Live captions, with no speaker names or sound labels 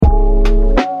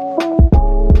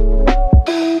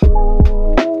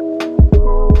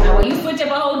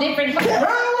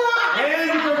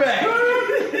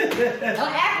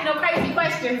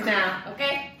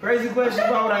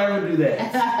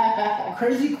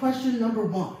Crazy question number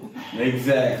 1.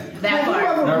 Exactly. That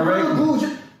part.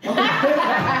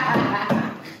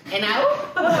 And out.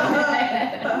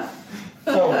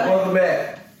 So, welcome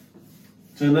back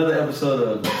to another episode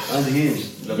of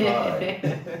Unhinged, the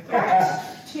pod.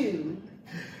 2.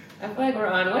 I feel like we're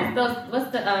on.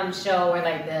 What's the show where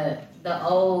like the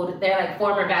old, they're like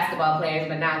former basketball players,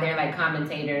 but now they're like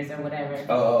commentators or whatever.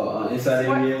 Inside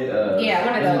NBA. Yeah,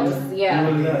 one of those. Yeah.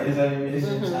 Inside NBA.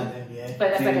 Inside NBA.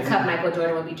 But that's like a cup Michael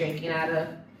Jordan would be drinking out of.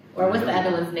 Or what's the other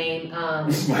one's name?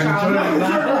 Charles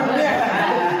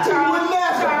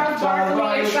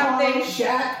Barkley or something.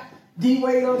 Shaq,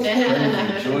 D-Wade on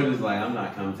Jordan's like, I'm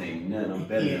not commentating nothing. I'm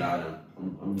better than all them.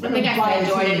 I think I said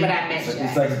Jordan, but I meant Shaq.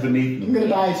 It's like beneath me. I'm going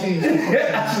to buy a team. I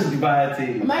should buy a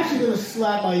team. I'm actually going to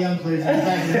slap my young players in the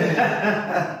back of the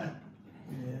head.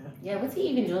 Yeah, what's he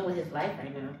even doing with his life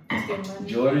right now?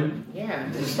 Jordan? Yeah.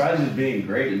 He's probably just being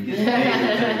great. He gets paid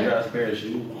every time he drives a pair of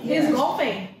shoes. He's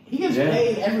golfing. He gets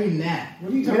paid every nap.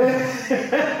 What are you talking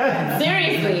about?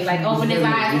 Seriously, like open his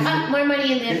eyes, more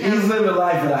money in the account. He's living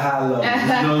life at a high level.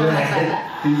 You know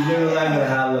that? He's living life at a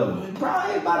high level.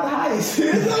 Probably about the highest.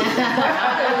 Higher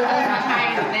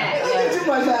than that. Too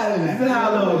much higher than that. He's a high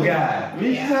level guy. I mean,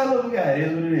 he's a high level guy. It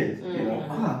is what it is. You know?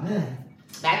 Oh, man.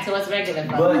 Back to what's regular.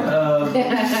 But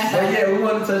yeah, we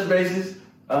want to touch bases.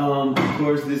 Of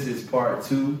course, this is part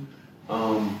 2.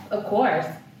 Of course.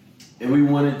 And we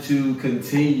wanted to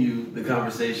continue the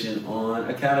conversation on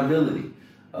accountability.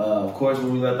 Of course,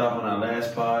 when we left off on our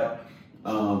last pod,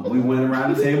 we went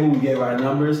around the table, we gave our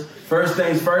numbers. First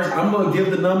things first, I'm going to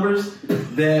give the numbers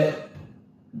that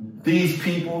these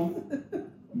people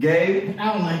gave.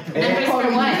 I don't like that. Numbers for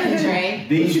what, Dre?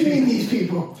 What you mean these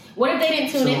people? What if they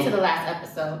didn't tune into the last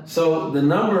episode? So the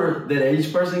number that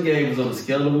each person gave was on a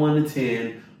scale of 1 to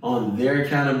 10 on their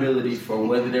accountability for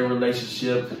whether their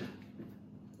relationship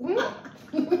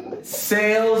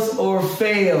sails or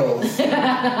fails.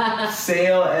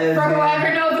 Sail as for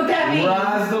whoever knows what that means.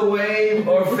 Rise the wave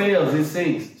or fails. It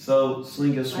sinks. So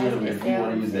sink or swim if you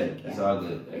want to use that. It's all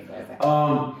good.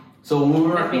 So when we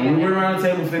went around the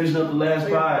table finishing up the last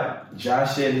pod,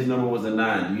 Josh said his number was a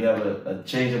 9. Do you have a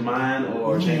change of mind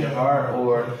or a change of heart,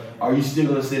 or are you still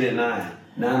going to sit at 9?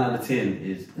 9 out of 10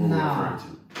 is what we're referring to.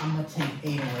 I'm going to take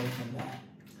 8 away from that.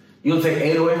 You going to take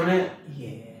 8 away from that?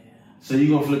 Yeah. So you're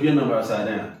going to flip your number upside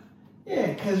down?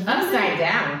 Yeah, because upside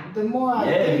down. The more I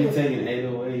if you're taking 8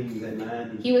 away, he was at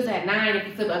 9. He was at 9. If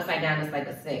you flip upside down, it's like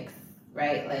a 6,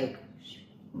 right? Like.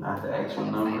 Not the actual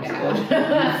number. I mean,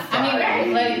 right?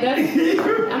 Like that's. Okay,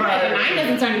 a 9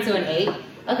 doesn't turn into an 8.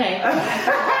 Okay.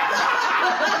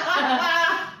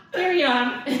 Carry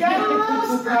on. You got a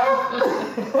little stuff.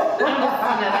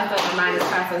 That's what my mind is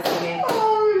processing it.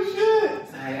 Oh shit!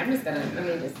 Sorry, I'm just gonna. Let me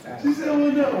just start. She said,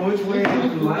 "Which way is the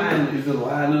line? Is the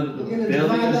line of the belly?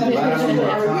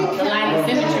 The line of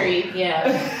symmetry, yeah."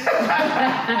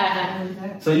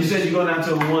 So you said you're going down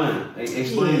to a 1.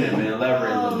 Explain that, man.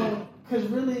 Elaborate a little bit. Because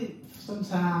really,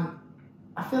 sometimes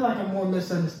I feel like I'm more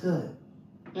misunderstood.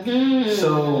 Mm-hmm.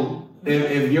 So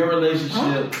if your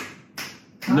relationship,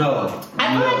 no,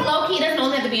 I feel like low key doesn't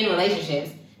only have to be in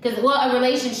relationships. Because a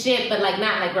relationship, but like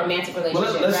not like romantic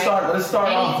relationships. Well, let's start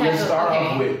off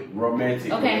with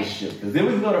romantic okay. relationships, because then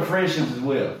we can go to friendships as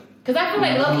well. Because I feel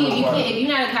like low key, if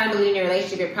you're not accountable in your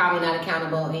relationship, you're probably not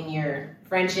accountable in your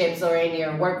friendships or in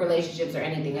your work relationships or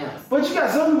anything else. But you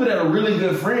got some people that are really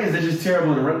good friends. They're just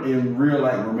terrible in real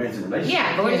like romantic relationships.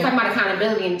 Yeah, but we're just talking about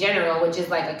accountability in general, which is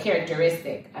like a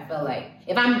characteristic. I feel like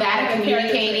if I'm bad at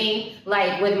communicating,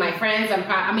 like with my friends, with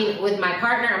my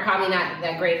partner, I'm probably not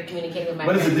that great at communicating with my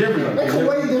friends. But it's a different. It's a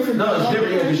way different. No, it's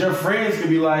different because your friends could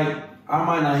be like, I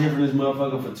might not hear from this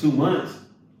motherfucker for 2 months,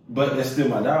 but that's still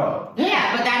my dog.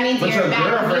 Yeah, but that means but you're your a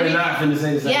bad girlfriend not finna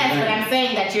say the same Yes, thing. but I'm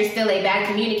saying that you're still a bad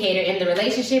communicator in the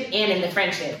relationship and in the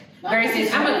friendship.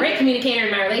 Versus, I'm a great communicator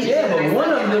in my relationship. Yeah, but one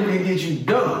of them can get you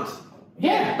dumped.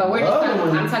 Yeah, but we're just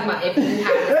I'm talking about if you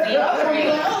have the same trait.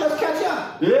 Let's catch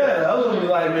up. Yeah, I was gonna be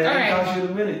like, man, All I'll talk to you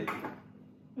in a minute.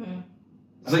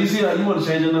 So you see, like, you want to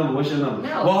change your number? What's your number?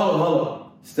 No. Well, hold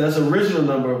on. Steph's original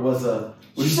number was a.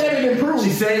 She said it improved.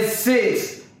 She said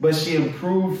 6, but she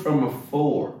improved from a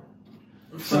 4.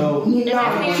 So she meant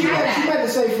to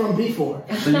say from before.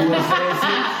 So you want to say a 6?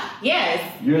 Yes.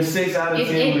 You're a 6 out of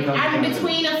 10. I'm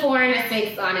between a 4 and a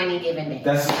 6 on any given day.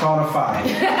 That's called a 5.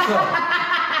 So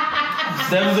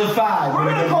Steph's a 5. We're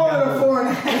gonna call it a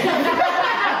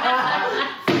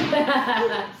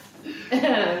 4.5.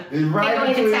 It's right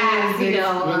away the tax, have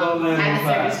the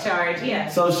service charge, yeah.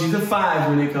 So she's a 5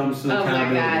 when it comes to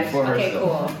accountability for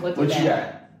herself. Okay, cool. What you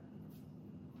got?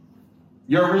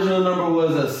 Your original number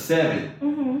was a 7.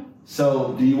 Mm-hmm.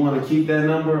 So do you want to keep that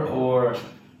number or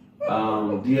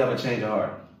Do you have a change of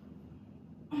heart?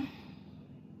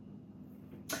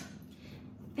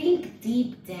 Think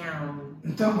deep down.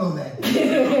 Don't go there.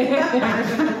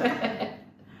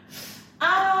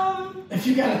 If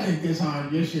you gotta think this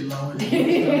hard, your shit lower. You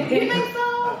think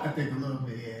so? I think a little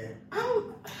bit, yeah.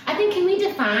 I think, can we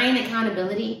define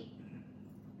accountability?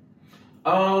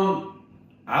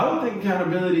 I would think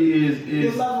accountability is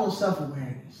your level of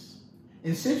self-awareness.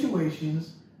 In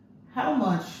situations, how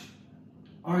much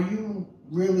are you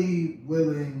really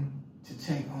willing to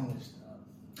take on this stuff?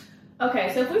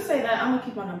 Okay, so if we say that, I'm gonna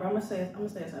keep my number. I'm gonna say a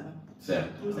 7. 7.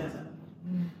 I'm gonna say a 7.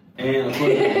 And of course,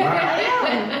 we're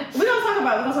gonna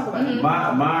talk about it.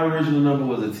 My original number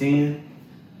was a 10.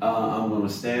 I'm gonna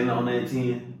stand on that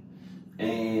 10.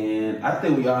 And I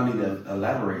think we all need to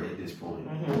elaborate at this point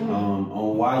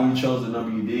on why you chose the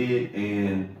number you did,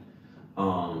 and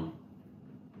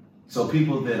so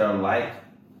people that are like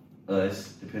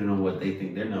us, depending on what they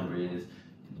think their number is,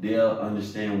 they'll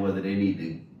understand whether they need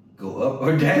to go up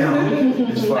or down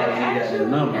as far as they got their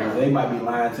number. They might be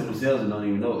lying to themselves and don't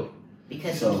even know it.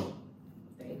 Because so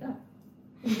there you go.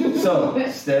 So,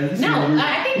 Steph,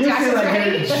 I think Josh is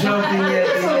like you're jumping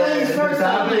at the first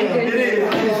topic. It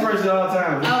is first at all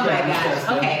times. Oh my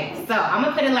gosh. Okay, so I'm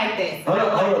gonna put it like this. Hold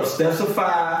up. Steph's a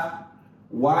 5.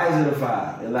 Why is it a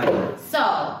 5? Elaborate. So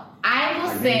I will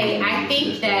say I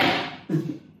think that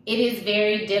it is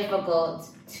very difficult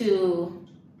to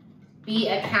be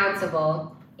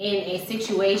accountable in a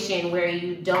situation where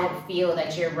you don't feel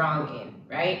that you're wrong in,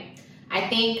 right? I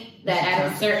think that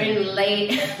at a certain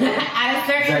It's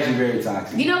actually very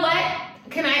toxic. You know what?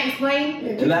 Can I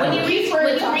explain? When you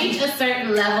reach a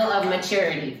certain level of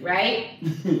maturity, right?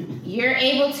 You're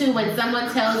able to, when someone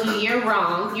tells you you're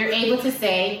wrong, you're able to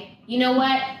say, you know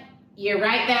what? You're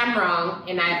right that I'm wrong,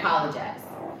 and I apologize.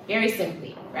 Very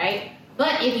simply, right?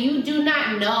 But if you do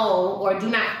not know or do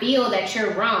not feel that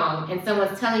you're wrong, and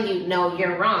someone's telling you, no,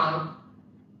 you're wrong,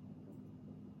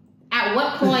 at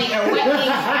what point or what age?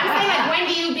 I'm saying, like, when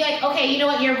do you be like, okay, you know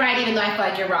what, you're right, even though I feel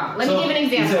like you're wrong. Let me give an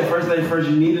example. You said first thing first,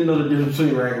 you need to know the difference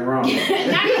between right and wrong. Not even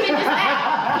just that.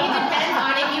 It depends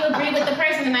on if you agree with the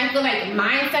person, and I feel like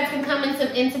mindsets can come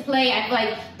into play. I feel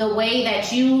like the way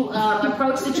that you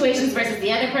approach situations versus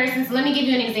the other person. So let me give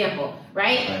you an example,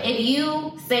 right? If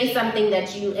you say something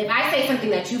if I say something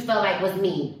that you felt like was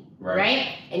mean,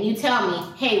 right? And you tell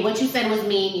me, hey, what you said was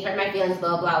mean, you hurt my feelings,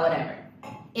 blah, blah, whatever.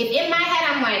 If in my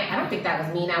head I'm like, I don't think that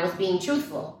was mean, I was being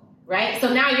truthful, right?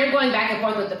 So now you're going back and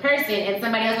forth with the person, and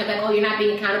somebody else might be like, oh, you're not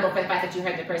being accountable for the fact that you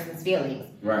hurt the person's feelings.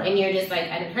 Right. And you're just like,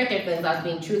 I didn't hurt their feelings, I was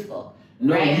being truthful.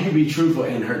 No, right? you can be truthful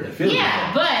and hurt their feelings.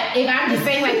 Yeah, but if I'm just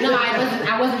saying like, no,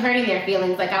 I wasn't hurting their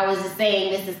feelings, like I was just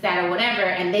saying this, that, or whatever,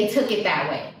 and they took it that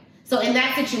way. So in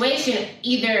that situation,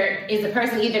 either is the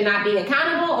person not being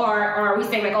accountable, or are we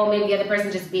saying like, oh, maybe the other person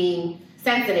just being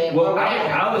sensitive? Well,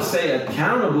 I would say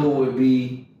accountable would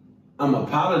be, I'm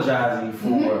apologizing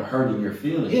for hurting your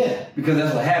feelings. Yeah. Because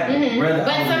that's what happened.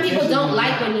 But some people don't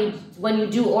like when you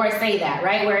do or say that,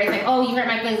 right? Where it's like, oh, you hurt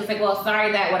my feelings. It's like, well,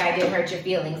 sorry that what I did hurt your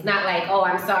feelings. Not like, oh,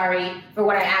 I'm sorry for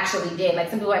what I actually did. Like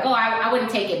some people are like, oh, I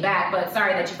wouldn't take it back, but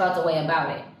sorry that you felt a way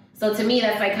about it. So to me,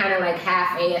 that's like kind of like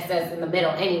half ASS in the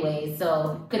middle anyways.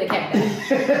 So could have kept that.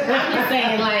 I'm just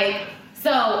saying like,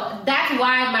 so that's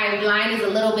why my line is a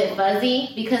little bit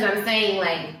fuzzy, because I'm saying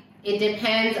like, it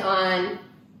depends on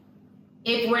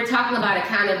if we're talking about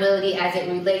accountability as it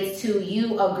relates to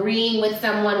you agreeing with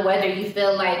someone, whether you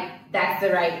feel like that's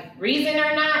the right reason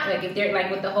or not. Like if they're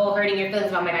like with the whole hurting your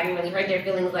feelings, I'm like, I didn't really hurt their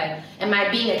feelings. Like, am I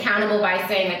being accountable by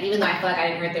saying like, even though I feel like I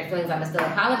didn't hurt their feelings, I'm gonna still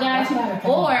apologize?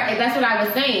 Or if that's what I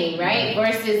was saying, right?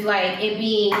 Versus like it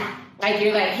being like,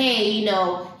 you're like, hey, you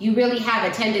know, you really have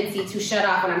a tendency to shut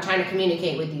off when I'm trying to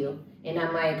communicate with you. And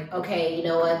I'm like, okay, you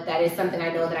know what? That is something I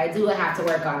know that I do have to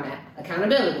work on, that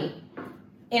accountability.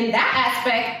 In that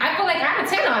aspect, I feel like I'm a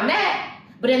 10 on that.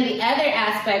 But in the other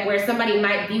aspect where somebody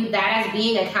might view that as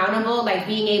being accountable, like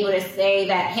being able to say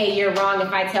that, hey, you're wrong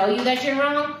if I tell you that you're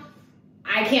wrong,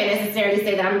 I can't necessarily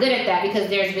say that I'm good at that, because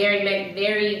there's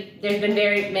been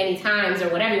very many times, or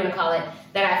whatever you want to call it,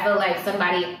 that I feel like I feel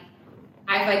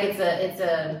like it's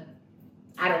a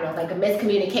I don't know, like a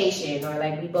miscommunication, or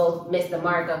like we both missed the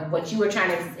mark of what you were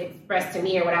trying to express to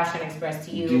me or what I was trying to express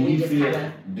to you.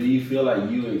 Do you feel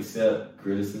like you accept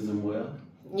criticism well?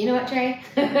 You know what, Trey?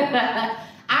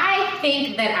 I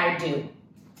think that I do.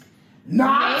 What?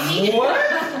 I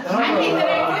think that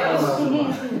I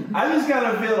do. I just kind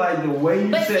of feel like the way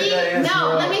you said that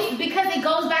answer. Because it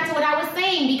goes back to what I was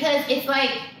saying, because it's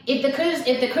like, if the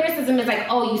criticism is like,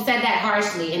 oh, you said that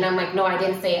harshly, and I'm like, no, I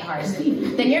didn't say it harshly,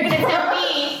 then you're gonna tell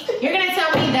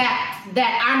me that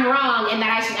that I'm wrong and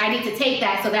that I need to take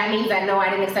that. So that means I know I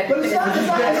didn't accept But it. it's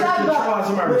not about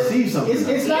somebody receive something.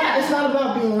 It's not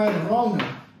about being right or wrong though.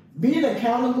 Being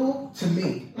accountable to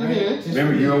me. Right? Mm-hmm.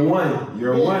 Remember, you're a one.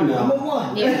 You're a one now. I'm a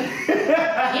one. Yeah,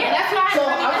 that's why. So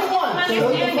I'm one. So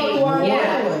what the fuck do I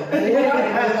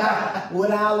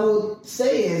what I will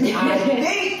say is, I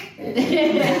think. Give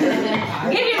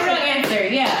me a real answer.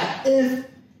 Yeah.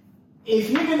 If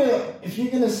you're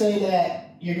gonna say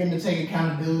that you're gonna take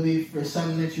accountability for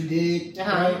something that you did,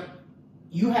 right?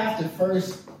 You have to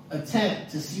first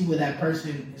attempt to see where that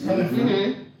person is coming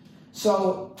from.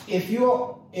 So if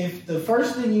the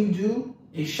first thing you do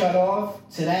is shut off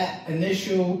to that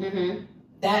initial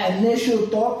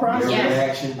thought process,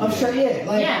 reaction,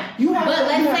 you have. But to,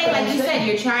 let's you say, like you said,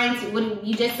 you're trying to. What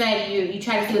you just said, you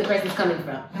try to see where the person's coming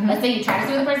from. Let's say you try to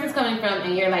see where the person's coming from,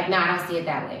 and you're like, nah, I don't see it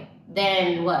that way.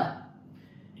 Then what?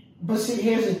 But see,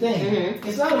 here's the thing.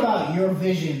 It's not about your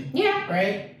vision. Yeah.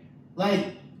 Right.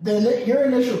 Like your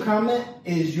initial comment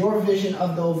is your vision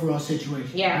of the overall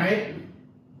situation. Yeah. Right.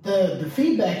 The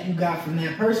feedback you got from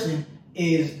that person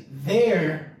is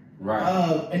their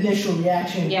initial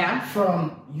reaction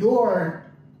from your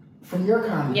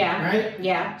comment. Yeah. Right?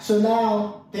 Yeah. So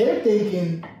now they're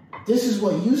thinking this is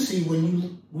what you see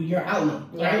with your outlook.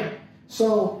 Right?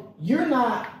 So you're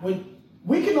not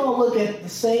we can all look at the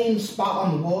same spot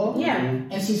on the wall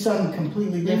and see something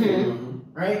completely different.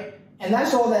 Right? And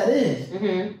that's all that is.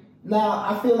 Now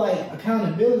I feel like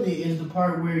accountability is the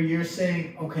part where you're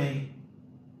saying, okay,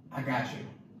 I got you.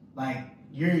 Like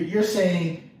you're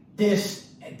saying this,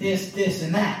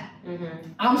 and that.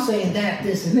 I'm saying that,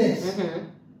 this, and this.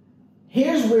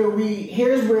 Here's where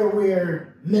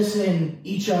we're missing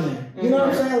each other. You know what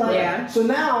I'm saying? Like, so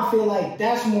now I feel like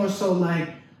that's more so like,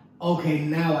 okay,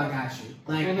 now I got you.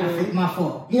 Like I think my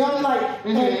fault. You know what I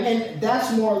mean? Like, and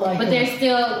that's more like. But there's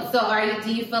still. So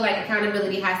do you feel like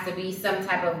accountability has to be some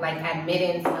type of like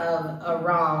admittance of a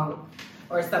wrong?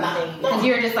 Or something, because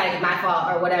you're just like my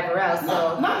fault or whatever else.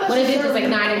 So what if it's just like,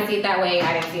 no, I didn't see it that way.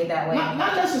 I didn't see it that way.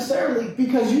 Not necessarily,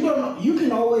 because you don't know. You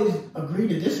can always agree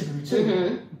to disagree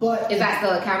too. But is that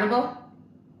still accountable?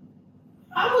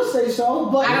 I would say so.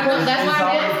 But I don't know. That's why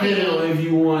I'm asking. If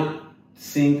you want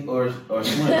sink or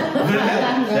swim,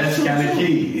 that's kind of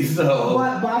key. So,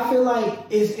 but I feel like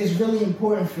it's really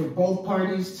important for both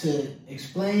parties to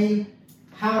explain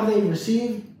how they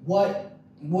receive what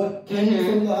came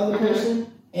from the other person,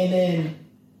 and then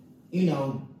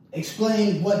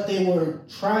explain what they were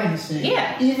trying to say.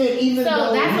 Yeah. Even so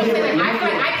though that's what I'm saying. I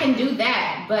feel like I can do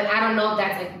that, but I don't know if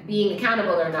that's like being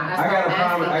accountable or not. I got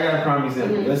a prime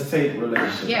example. Let's take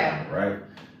relationship. Right.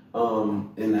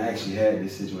 And I actually had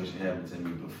this situation happen to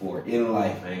me before in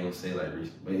life. I ain't gonna say like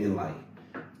recent, but in life.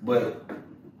 But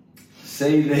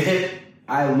say that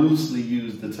I loosely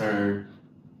use the term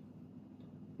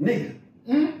nigga.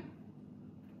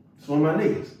 It's one of my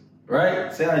niggas,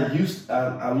 right? Say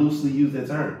I loosely use that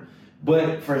term,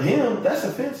 but for him that's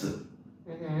offensive.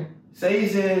 Say he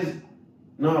says,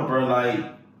 "No, bro, like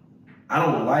I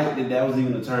don't like that was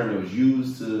even the term that was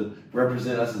used to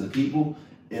represent us as a people,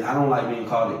 and I don't like being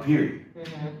called it. Period."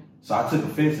 So I took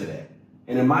offense to that,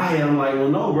 and in my head I'm like, "Well,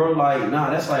 no, bro, like nah,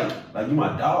 that's like you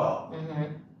my dog."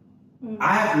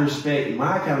 I have to respect,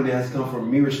 my accountability has to come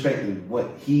from me respecting what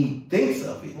he thinks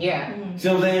of it. Yeah. See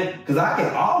what I'm saying? Because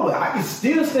I can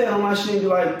still stand on my shit and be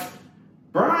like,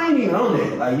 bro, I ain't even on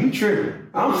that. Like, you tripping.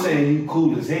 I'm saying you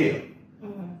cool as hell.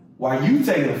 While you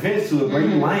taking offense to it, bro,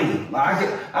 you lame. Like,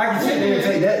 I can sit there and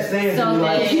take that stance and be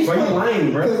like, bro, you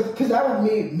lame, bro. Because that would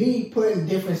mean me putting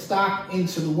different stock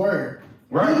into the word.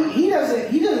 Right. He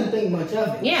doesn't think much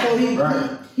of it. Yeah. So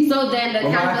so then the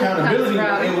accountability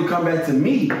it would come back to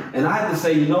me, and I have to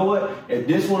say, you know what? If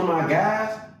this one of my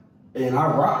guys, and I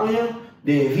rock with him,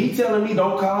 then if he telling me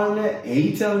don't call him that, and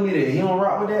he telling me that he don't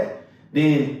rock with that,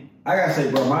 then I gotta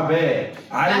say, bro, my bad.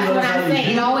 That's what I'm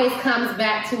saying. It always comes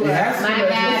back to my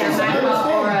bad or my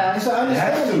fault or it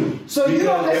has to. So you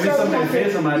don't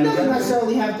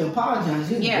necessarily have to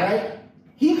apologize either, right?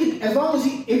 He could, as long as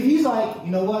if he's like,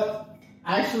 you know what?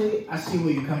 Actually, I see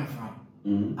where you're coming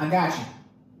from. I got you.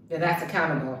 Yeah, that's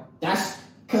accountable. That's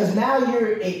because now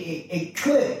you're a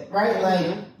clip, right?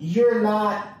 Like you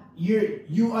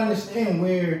understand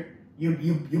where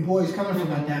your boy's coming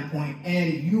from at that point,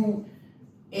 and you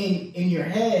in your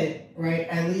head, right?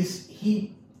 At least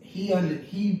he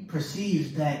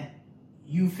perceives that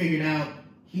you figured out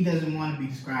he doesn't want to be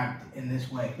described in this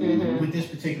way with this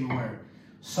particular word.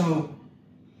 So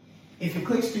if it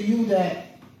clicks to you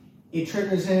that it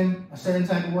triggers him a certain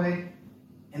type of way,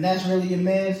 and that's really your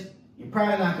man's, you're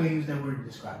probably not going to use that word to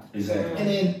describe it. Exactly. And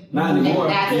then not anymore.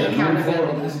 That's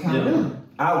accountability. That's accountability.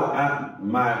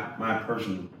 My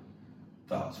personal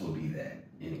thoughts would be that.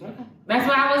 Anyway. Okay. That's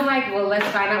why I was like, well, let's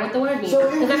find out what the word means.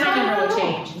 Because that's not going to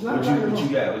change. What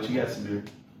you got, Samir?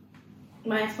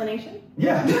 My explanation?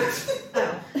 Yeah.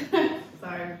 Oh.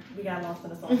 Sorry, we got lost in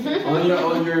the song.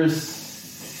 on your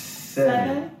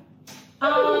 7.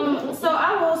 So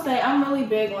I will say I'm really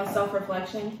big on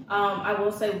self-reflection. I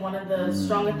will say one of the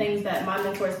stronger things that my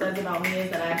mentor says about me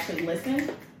is that I actually listen.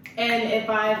 And if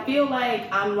I feel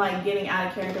like I'm like getting out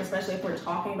of character, especially if we're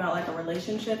talking about like a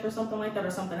relationship or something like that,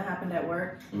 or something that happened at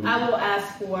work, I will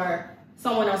ask for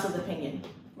someone else's opinion,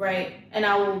 right? And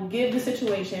I will give the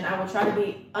situation. I will try to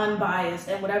be unbiased,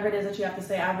 and whatever it is that you have to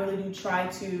say, I really do try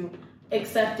to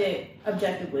accept it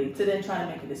objectively to then try to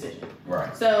make a decision.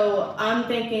 Right. So I'm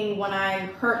thinking when I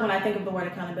think of the word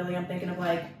accountability, I'm thinking of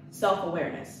like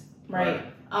self-awareness, right?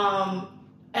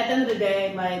 At the end of the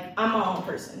day, like I'm my own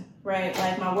person, right?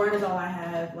 Like my word is all I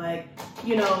have. Like,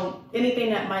 you know, anything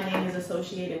that my name is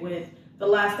associated with, the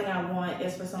last thing I want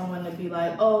is for someone to be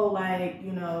like, oh, like,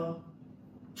 you know,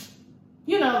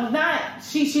 not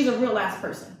she's a real ass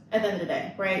person at the end of the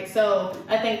day, right? So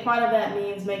I think part of that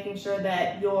means making sure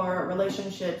that your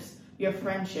relationships, your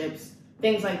friendships,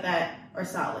 things like that are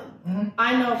solid.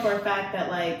 I know for a fact that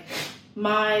like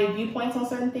my viewpoints on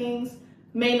certain things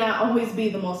may not always be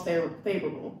the most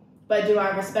favorable, but do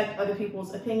I respect other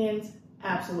people's opinions?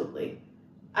 Absolutely.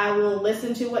 I will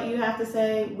listen to what you have to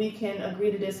say. We can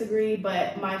agree to disagree,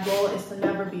 but my goal is to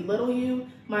never belittle you.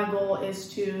 My goal is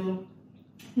to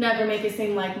never make it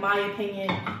seem like my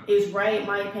opinion is right,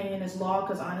 my opinion is law,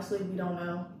 because honestly, we don't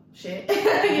know shit.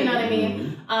 You know what I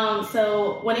mean?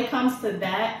 So when it comes to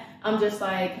that, I'm just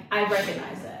like, I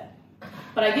recognize that.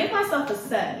 But I give myself a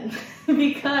 7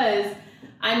 because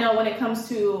I know when it comes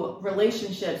to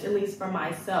relationships, at least for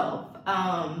myself,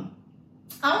 I'm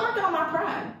working on my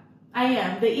pride. I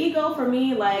am. The ego for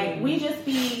me, like, we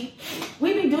be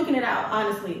duking it out,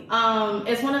 honestly.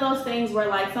 It's one of those things where,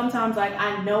 like, sometimes, like,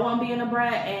 I know I'm being a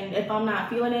brat, and if I'm not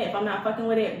feeling it, if I'm not fucking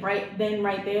with it right then,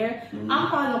 right there, I'm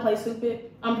probably gonna play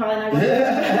stupid. I'm probably not gonna do what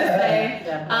I'm gonna say.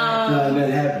 No, that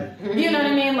happened. You know what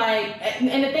I mean? Like,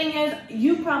 and the thing is,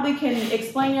 you probably can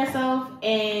explain yourself,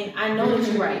 and I know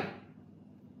that you're right.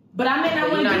 But I may not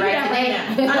want to do that right now.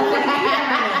 I don't want to do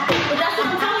that right now. But that's what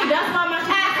I'm telling you. That's why my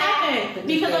shit is happening.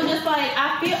 Because I'm just like, I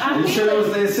feel You should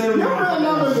have said 7. Your real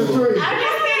number is 3. I'm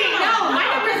just kidding. No, my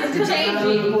number is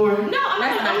changing. No, I'm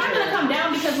not going to come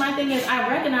down because my thing is I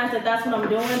recognize that that's what I'm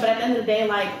doing. But at the end of the day,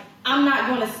 like, I'm not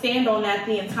going to stand on that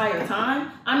the entire time.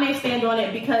 I may stand on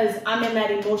it because I'm in that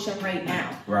emotion right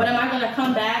now. Right. But am I going to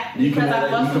come back because I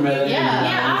busted it?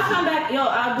 Yeah, I'll come back. Yo,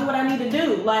 I'll do what I need to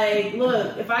do. Like,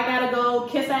 look, if I got to go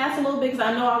kiss ass a little bit because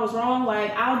I know I was wrong,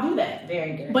 like, I'll do that.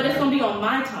 Very good. But it's going to be on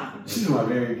my time. She's doing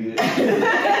very good. I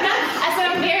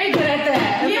said I'm very good at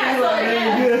that.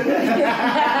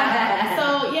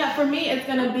 So yeah, for me, it's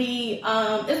gonna be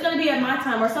at my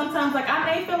time. Or sometimes, like, I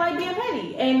may feel like being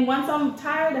petty, and once I'm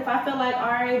tired, if I feel like,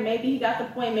 all right, maybe he got the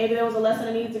point, maybe there was a lesson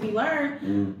that needed to be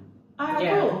learned. All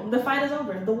right, cool. The fight is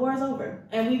over. The war is over,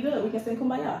 and we good. We can sing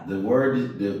kumbaya. The word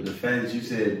is the fact that you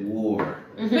said war.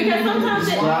 Because sometimes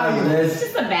it's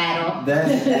just a battle. That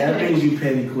means you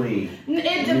petty queen.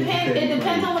 It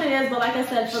depends on what it is, but like I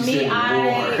said, for me,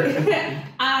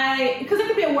 because it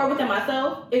could be a war within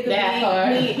myself. It could be me.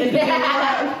 It could be a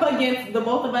war against the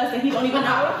both of us, and he don't even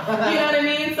know. You know what I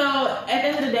mean? So at the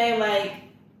end of the day, like,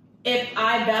 if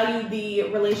I value the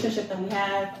relationship that we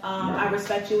have, I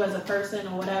respect you as a person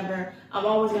or whatever, I'm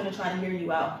always going to try to hear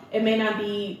you out. It may not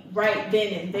be right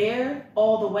then and there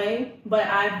all the way, but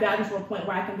I've gotten to a point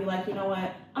where I can be like, you know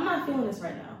what, I'm not feeling this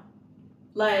right now.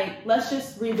 Like, let's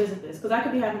just revisit this, because I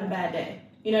could be having a bad day.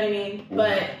 You know what I mean?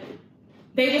 But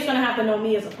they're just going to have to know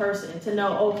me as a person to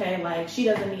know, okay, like, she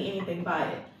doesn't mean anything by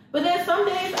it. But then some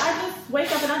days I just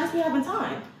wake up and I just be having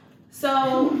time. So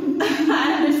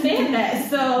I understand that.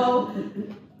 So,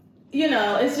 you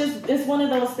know, it's one of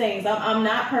those things. I'm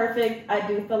not perfect. I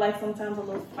do feel like sometimes a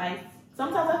little spice.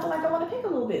 Sometimes I feel like I want to pick a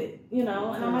little bit, you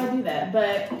know, and I might do that.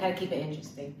 But gotta keep it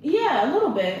interesting. Yeah, a little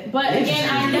bit. But again,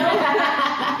 I know,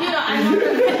 you know, I know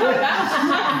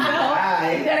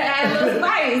about you gotta add a little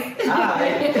spice.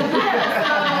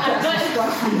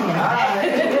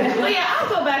 But yeah, I'll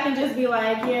go back and just be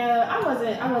like, yeah,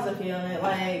 I wasn't feeling it.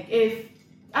 Like, if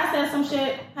I said some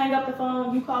shit, hang up the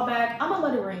phone, you call back, I'm gonna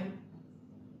let it ring.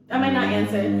 I may not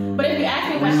answer. But if you ask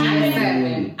me what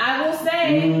happened, I will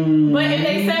say. But if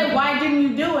they say, why didn't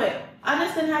you do it? I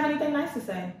just didn't have anything nice to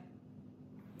say.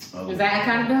 Is that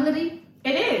accountability?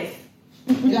 It is.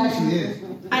 It actually is.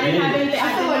 I didn't have anything.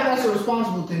 I feel like that's a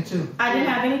responsible thing too. I didn't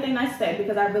have anything nice to say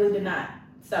because I really did not.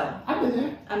 So I've been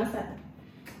there. I'm a 7.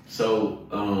 So,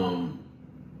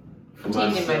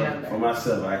 For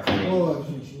myself, I can't. Oh, I'm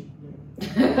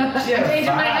changing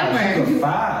my number.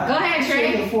 5. Go ahead,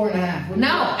 Trey. 4.5.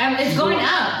 No, it's going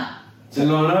up. It's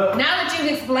going up? Now that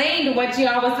you've explained what you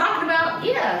all was talking about,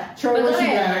 yeah. Trey, what you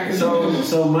got?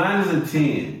 So mine is a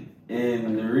 10.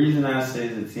 And the reason I say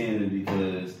it's a 10 is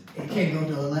because... It can't go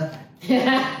to 11.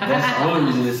 That's the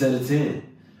only reason it's at a 10.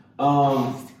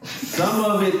 Some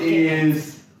of it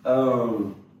is...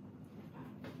 I'm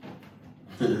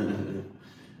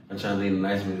trying to think of a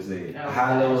nice way to say it.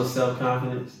 High level of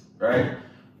self-confidence, right?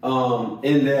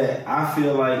 In that I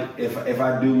feel like if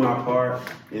I do my part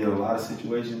in a lot of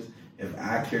situations, if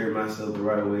I carry myself the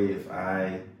right way, if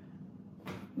I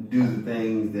do the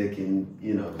things that can,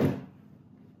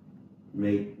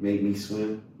 make me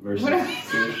swim versus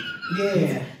sink.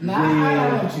 Yeah. No, I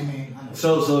know what you mean.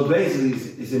 So basically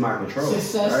it's in my control.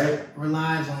 Success right?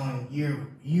 relies on you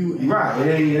and right.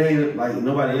 It ain't like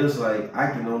nobody else. Like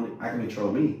I can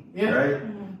control me. Yeah. Right.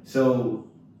 Mm-hmm. So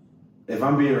if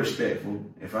I'm being respectful,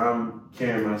 if I'm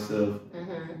carrying myself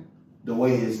the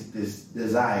way it's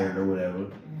desired or whatever.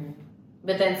 Mm-hmm.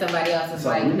 But then somebody else is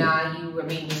like, nah, you were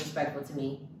being disrespectful to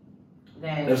me.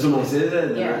 Then if somebody says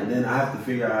that, then I have to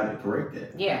figure out how to correct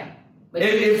that. Yeah. But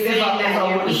if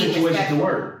I want the situation to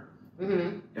work.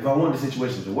 Mm-hmm. If I want the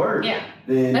situation to work,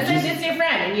 then let's say it's your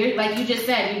friend, and you're like you just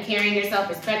said, you carrying yourself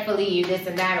respectfully, you this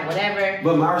and that or whatever.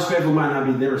 But my respectful might not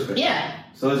be their respect. Yeah.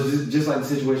 So it's just like the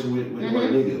situation with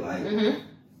one nigga. Like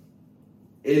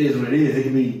it is what it is. It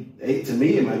can be to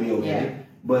me. It might be okay,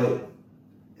 but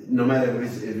no matter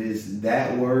if it's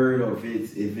that word or if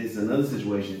it's another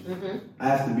situation, I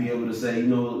have to be able to say,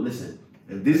 listen,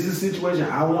 if this is a situation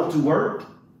I want to work,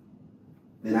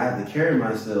 then I have to carry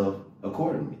myself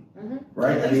accordingly.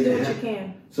 Right? At least do what you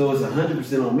can. So it's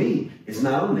 100% on me. It's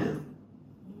not on them.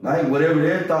 Like whatever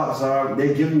their thoughts are,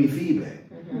 they're giving me feedback.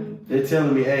 They're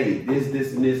telling me, hey,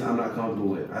 this, and this I'm not comfortable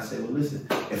with. I say, well, listen,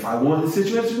 if I want the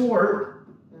situation to work,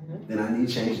 then I need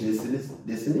to change this and this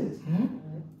and this.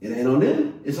 It ain't on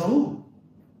them. It's on who?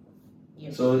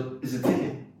 Yep. So it's a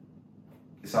 10.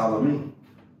 It's all on me.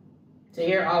 So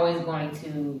you're always going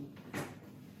to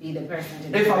be the person to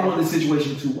do if I want the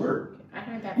situation to work. I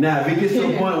heard that. Now, if it gets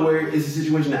to a point where it's a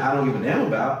situation that I don't give a damn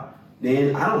about,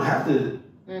 then I don't have to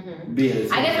be in a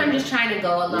I guess I'm just trying to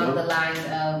go along the lines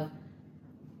of,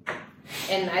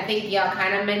 and I think y'all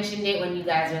kind of mentioned it when you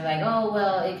guys are like, oh,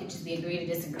 well, it could just be agree to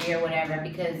disagree or whatever,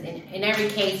 because in every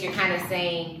case, you're kind of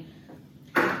saying,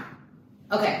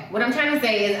 okay, what I'm trying to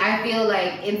say is I feel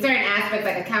like in certain aspects,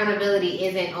 like accountability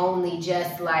isn't only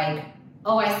just like,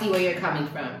 oh, I see where you're coming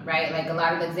from, right? Like a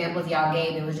lot of the examples y'all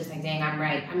gave, it was just like, dang, I'm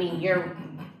right. I mean,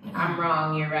 I'm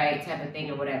wrong, you're right type of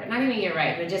thing or whatever. Not even you're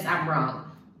right, but just I'm wrong.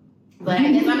 But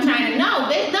I guess I'm trying to,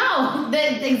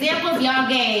 the examples y'all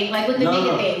gave, like with the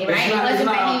nigga thing, right? It wasn't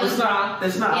that he was wrong.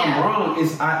 It's not I'm wrong,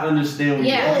 it's I understand what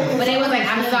you're saying. But it was like,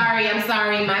 I'm sorry,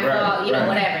 my fault,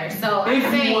 whatever. So I'm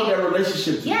saying, you want that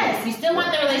relationship to work. You still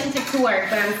want the relationship to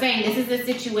work, but I'm saying this is a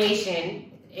situation,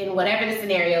 in whatever the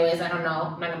scenario is, I don't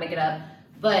know, I'm not gonna make it up,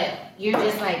 but you're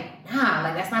just like, nah,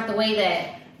 like that's not the way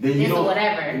that this or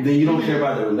whatever. Then you don't care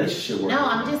about the relationship work. No,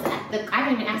 I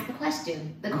didn't even ask the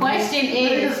question. The question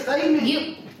is,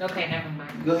 okay, never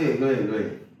mind. Go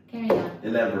ahead. Carry on.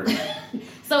 Elaborate.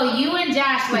 So you and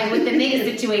Josh, like with the nigga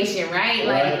situation, right?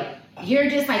 Like, you're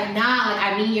just like, nah, like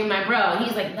I mean you're my bro. And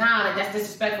he's like, nah, like that's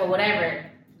disrespectful, whatever.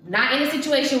 Not in a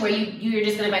situation where you're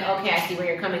just gonna be like, okay, I see where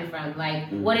you're coming from. Like,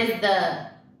 what is the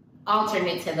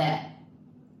alternate to that?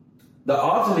 The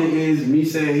alternate is me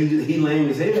saying he lame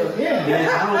as hell. Yeah. And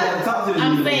I don't have to talk to this nigga.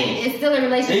 I'm saying it's still a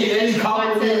relationship. And you call me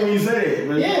when you say it.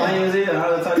 But lame as hell. I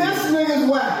don't talk to this nigga's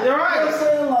whack. You're right.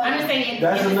 I'm just saying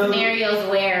in scenarios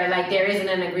where like there isn't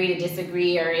an agree to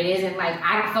disagree, or it isn't like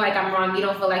I don't feel like I'm wrong, you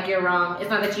don't feel like you're wrong. It's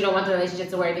not that you don't want the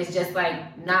relationship to work. It's just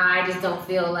like, nah, I just don't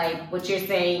feel like what you're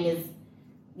saying is,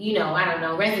 I don't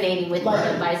know, resonating with me,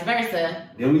 and vice versa.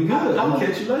 Then we good. I'll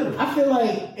catch you later. I feel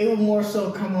like it would more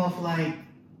so come off like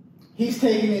he's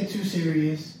taking it too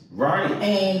serious. Right.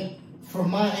 And from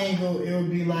my angle, it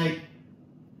would be like,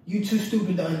 you too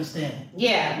stupid to understand.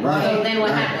 Yeah. Right. So then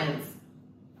what happens?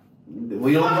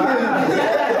 We don't vibe.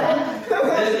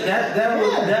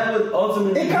 that would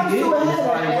ultimately it comes to a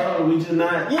head. Bro, we just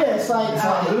not. Yeah, it's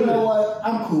like you know what?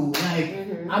 I'm cool. Like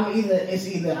it's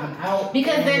either I'm out.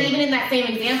 Because then even in that same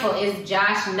example, is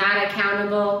Josh not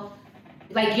accountable?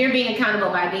 Like you're being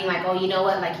accountable by being like, oh, you know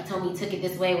what? Like he told me he took it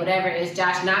this way, whatever. Is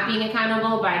Josh not being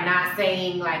accountable by not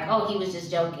saying like, oh, he was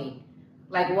just joking?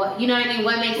 Like what? You know what I mean?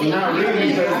 What makes it? Not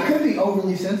really, I could be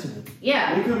overly sensitive.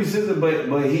 Yeah, he could be sensitive,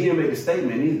 but he didn't make a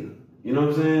statement either. You know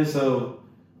what I'm saying? So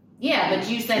yeah, but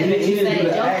you said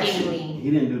it jokingly.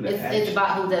 He didn't do the action. It's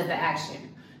about who does the action.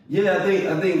 Yeah,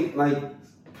 I think like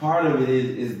part of it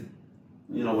is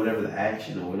whatever the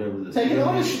action or whatever the taking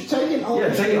ownership.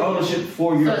 Yeah, taking ownership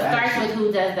for your action. So it starts with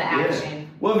who does the action. Yeah.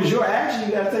 Well, if it's your action,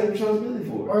 you gotta take responsibility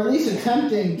for it. Or at least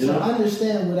attempting to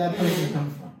understand where that person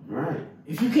comes from. Right.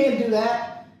 If you can't do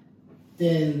that,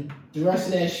 then the rest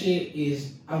of that shit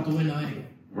is out the window anyway.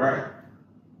 Right.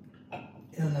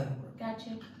 It'll never work.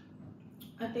 Gotcha.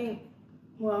 I think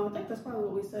that's probably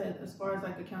what we said as far as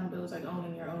like accountability, like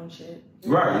owning your own shit.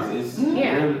 Right. It's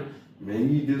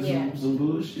maybe you do some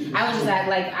bullshit. I was just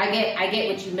like I get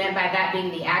what you meant by that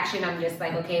being the action. I'm just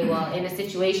like, okay, well, in a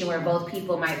situation where both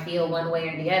people might feel one way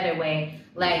or the other way,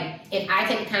 like if I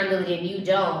take accountability and you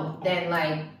don't, then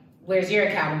like where's your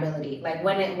accountability? Like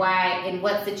in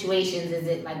what situations is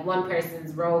it like one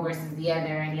person's role versus the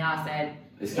other? And y'all said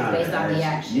it's based on the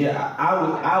action. Yeah,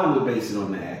 I would base it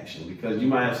on the action because you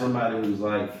might have somebody who's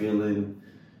like feeling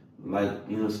like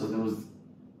something was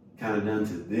kind of done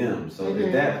to them. So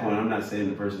at that point, I'm not saying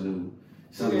the person who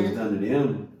something was done to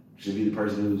them should be the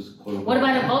person who's quote unquote. What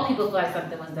about if both people feel like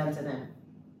something was done to them?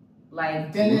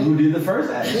 Like who did the first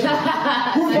action?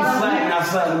 I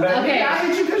slapped them back. Okay. I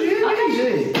hit you because you hit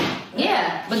me. Shit.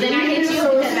 Yeah, but then I hit you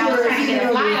because I was trying to get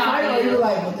a fly off you. You're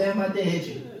like, well, damn, I did hit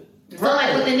you. So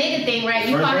like with the nigga thing, right?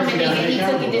 You called him a nigga, he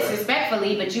took it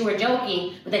disrespectfully, but you were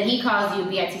joking. But then he calls you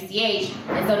BITCH,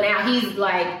 and so now he's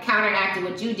like counteracting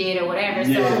what you did or whatever.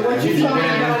 Yeah, so what you talking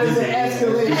about is an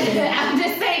escalation. I'm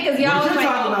just saying because y'all what was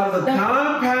you're talking about is a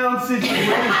compound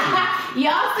situation.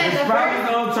 Y'all said the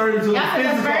first. Gonna turn into a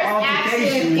physical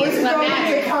altercation. Is what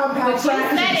matters. But you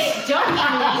said it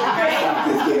jokingly, right?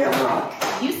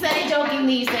 You said it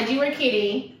jokingly. You said you were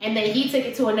kidding, and then he took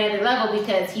it to another level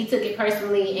because he took it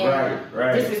personally and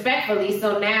disrespectfully.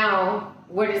 So now,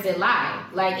 where does it lie?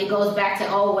 Like it goes back to,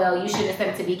 oh well, you shouldn't have said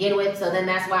it to begin with. So then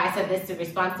that's why I said this in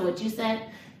response to what you said.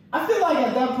 I feel like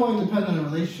at that point it depends on the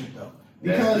relationship though,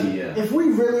 because if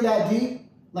we really that deep,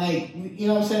 like you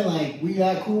know what I'm saying, like we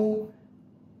that cool.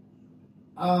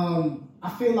 I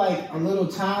feel like a little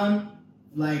time.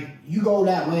 Like, you go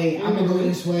that way, I'm going to go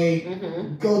this way,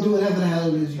 go do whatever the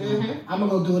hell it is you do. I'm going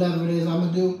to go do whatever it is I'm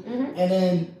going to do, and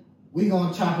then we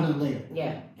going to chop it up later.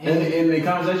 Yeah. And the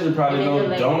conversation probably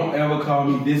go, don't ever call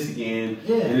me this again,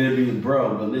 and it'll be,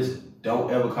 bro, but listen, don't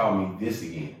ever call me this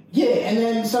again. Yeah, and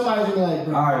then somebody's going to be like,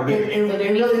 bro, all right, so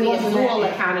there needs to be a dual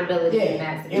accountability in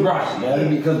that situation. Right,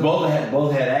 because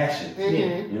both had actions.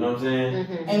 You know what I'm saying?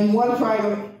 And one probably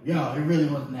going, yo, it really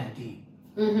wasn't that deep.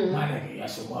 My nigga,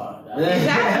 yes it was.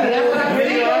 Exactly, that's what I'm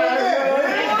saying.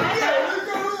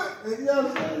 You know what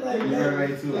I'm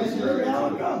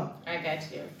saying? I got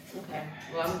you. Okay.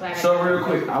 Well, I'm glad. So real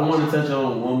quick, I want to touch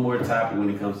on one more topic when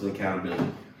it comes to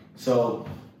accountability. So,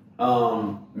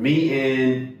 me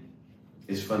and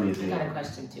it's funny as hell. I got a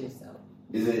question too. So.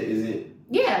 Is it?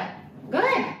 Yeah. Go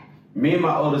ahead. Me and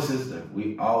my older sister,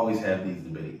 we always have these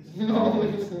debates.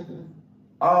 Always.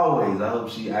 Always. I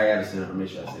gotta send her. Make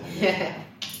sure I send her.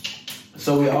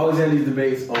 So we always have these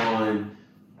debates on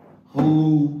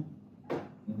who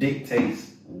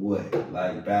dictates what,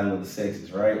 like battle of the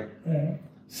sexes, right?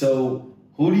 So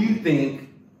who do you think?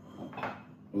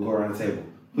 We'll go around the table.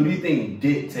 Who do you think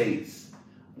dictates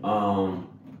the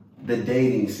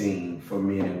dating scene for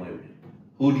men and women?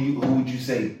 Who would you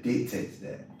say dictates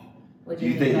that? Do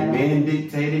you think men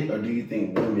dictate it, or do you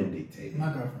think women dictate it? My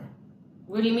girlfriend.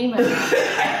 What do you mean by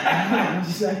that?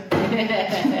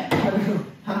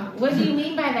 What do you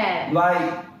mean by that?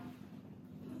 Like,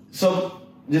 so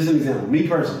just an example. Me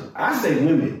personally, I say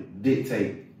women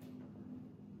dictate.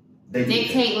 They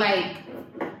dictate like.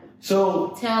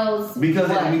 So tells because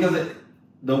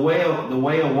the way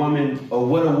a woman or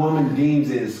what a woman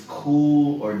deems as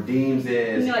cool or deems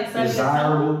as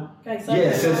desirable. Sets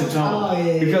a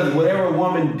tone. Because whatever a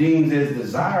woman deems as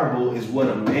desirable is what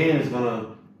a man is gonna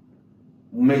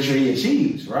make sure he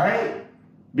achieves, right?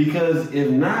 Because if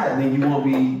not, then you won't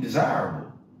be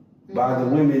desirable by the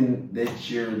women that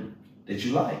you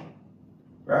like,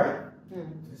 right?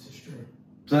 This is true.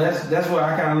 So that's what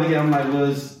I kind of look at. I'm like, well,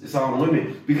 it's all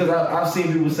women, because I've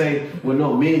seen people say, well,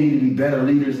 no, men need to be better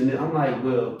leaders, and I'm like,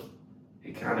 well,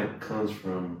 it kind of comes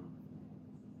from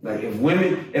like if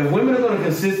women are going to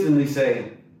consistently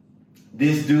say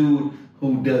this dude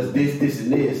who does this,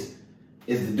 and this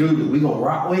is the dude that we gonna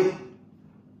rock with,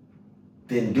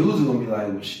 then dudes are gonna be like,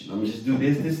 well, let me just do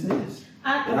this, and this.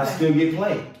 And I still get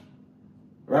played.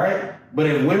 Right? But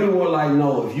if women were like,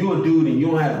 no, if you're a dude and you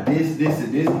don't have this,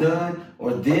 and this done,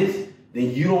 or this,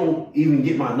 then you don't even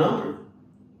get my number.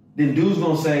 Then dudes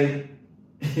gonna say,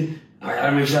 I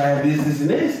gotta make sure I have this, and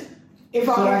this. If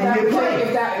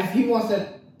he wants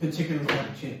that particular kind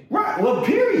of chick. Right, well,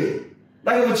 period.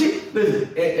 Like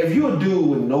if you're a dude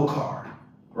with no car,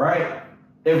 right?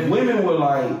 If women were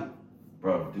like,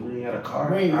 bro, dude ain't got a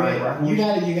car. Wait. You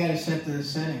gotta set the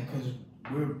setting because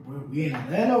we in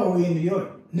Atlanta or we in New York?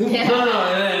 No. I'm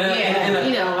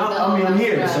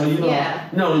here, so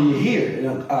you're here in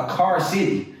a car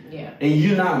city, and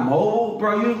you're not mobile,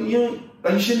 bro. You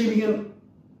shouldn't be getting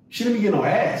no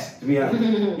ass. To be honest,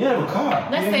 you have a car.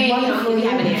 Let's say you have an you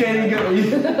can't even get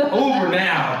Uber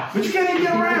now, but you can't even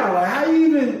get around. Like how you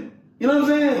even, you know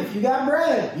what I'm saying? If you got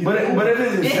bread, but if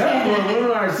it's acceptable, and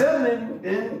women are accepting it,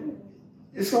 then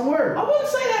it's gonna work. I wouldn't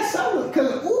say that's something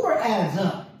because Uber adds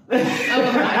up. Oh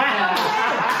my God.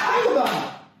 Think about it.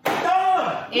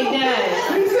 It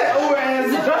does. He said Uber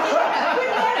adds up.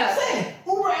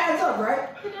 Uber adds up, right?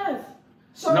 It does.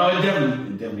 So, no, it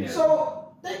definitely adds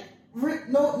up. So,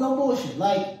 no bullshit.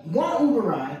 Like, one Uber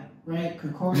ride, right,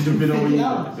 could cost you $50. Depending on where you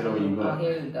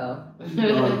go. Oh,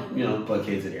 here we go. Plug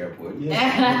kids at the airport. You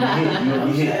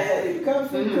come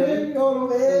from the crib, you go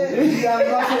over there.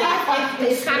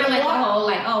 It's kind of like the whole,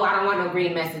 like, oh, I don't want no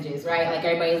green messages, right? Like,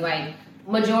 everybody's like,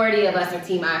 majority of us are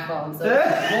team iPhone, so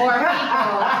more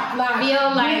people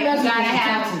feel like you gotta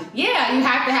have, you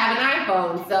have to have an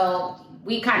iPhone. So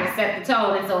we kind of set the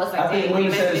tone, and so it's like, I think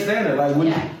women set the standard.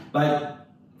 Like,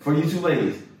 for you two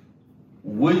ladies,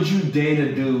 would you date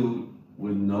a dude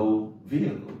with no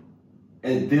vehicle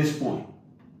at this point?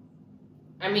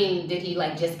 I mean, did he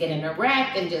like just get in a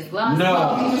wreck and just lost?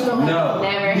 No.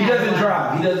 Never. He doesn't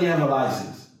drive. He doesn't have a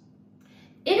license.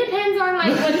 It depends on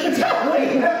like what he's doing.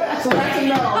 So that's a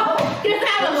no. He doesn't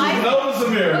have a license. No,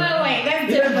 Samir. Wait, that's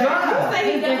He different. doesn't drive. You say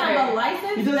he doesn't have a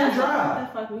license? He doesn't drive.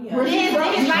 That fucked me up. His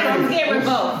license get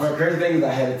revoked. But crazy thing is,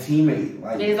 I had a teammate.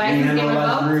 Like, his license get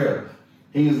revoked?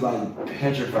 He was like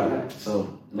petrified.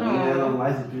 So, no, he had no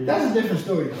license. That's a different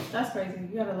story, though. That's crazy.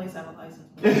 You gotta at least have a license.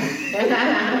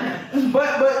 But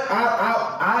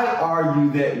I argue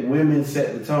that women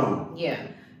set the tone. Yeah.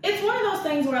 It's one of those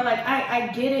things where like I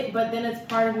get it, but then it's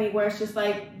part of me where it's just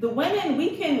like the women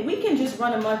we can just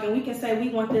run amok and we can say we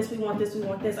want this.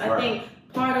 I think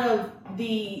part of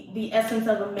the essence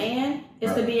of a man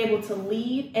is to be able to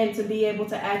lead and to be able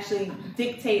to actually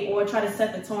dictate or try to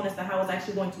set the tone as to how it's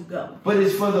actually going to go. But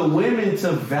it's for the women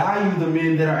to value the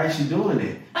men that are actually doing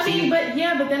it. I mean, but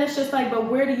then it's just like,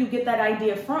 but where do you get that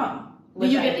idea from?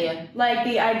 Which idea? Like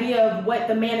the idea of what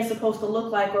the man is supposed to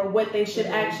look like or what they should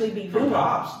actually be doing. For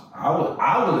pops.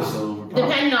 I would assume for pops.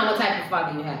 Depending on what type of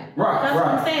father you had. Right. That's what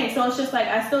I'm saying. So it's just like,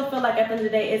 I still feel like at the end of the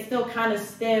day, it still kind of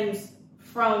stems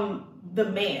from the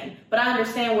man. But I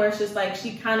understand where it's just like,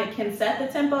 she kind of can set the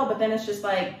tempo, but then it's just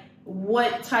like,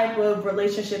 what type of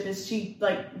relationship is she,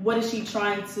 like, what is she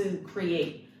trying to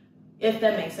create? If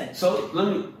that makes sense. So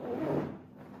let me,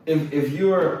 if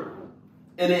you're,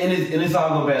 and it's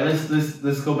all go back.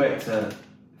 Let's go back to,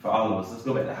 for all of us. Let's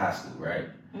go back to high school, right?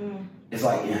 It's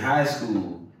like in high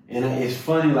school, and it's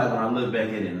funny like when I look back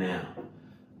at it now,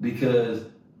 because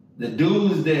the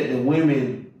dudes that the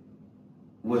women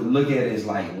would look at as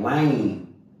like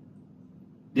lame,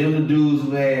 them the dudes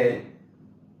who had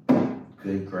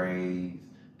good grades,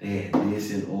 they had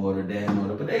this in order, that in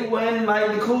order, but they wasn't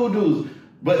like the cool dudes.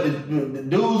 But the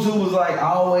dudes who was like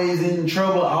always in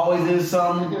trouble, always in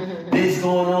something, this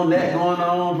going on, that going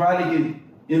on, probably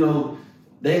get,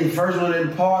 they the first one at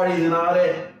the parties and all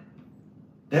that,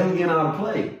 they were getting out of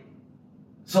play.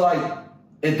 So like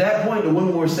at that point, the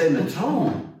women were setting the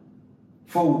tone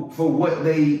for what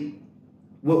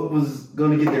was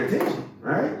going to get their attention,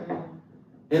 right?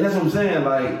 And that's what I'm saying.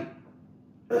 Like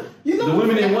the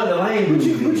women didn't want the lane. But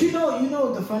you know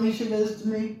what the funny shit is to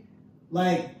me?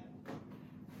 Like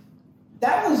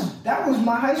that was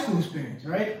my high school experience,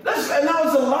 right? It's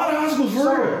a lot of high schools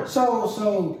for real.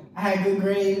 So I had good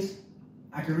grades.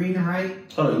 I could read and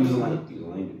write. Hold on,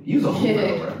 you was a whole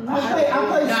girl, bro. I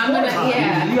played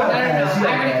sports.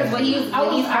 Because what he's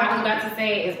probably about to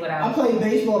say is what I played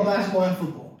baseball, basketball, and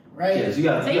football, right? Yes, you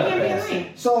got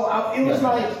it. So it was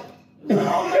like, he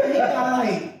got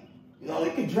like,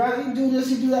 you can drive, you can do this,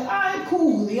 you do that. All right,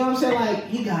 cool. You know what I'm saying? Like,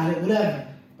 he got it, whatever.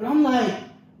 But I'm like,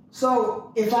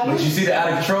 so if I... But you see the out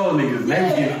of control niggas, they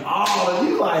was getting all,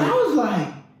 you like... I was like,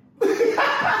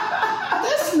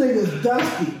 this nigga's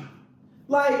dusty.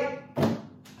 Like,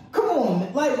 come on,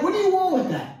 man. Like, what do you want with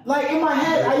that? Like, in my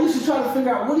head, I used to try to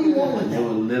figure out, what do you want with that? They were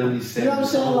literally saying, you know what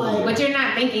I'm saying? Like, but you're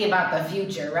not thinking about the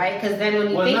future, right? Because then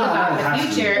when you think about the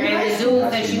future and the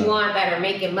dudes that you want that are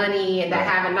making money and that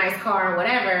have a nice car and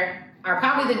whatever are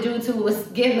probably the dudes who was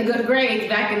getting the good grades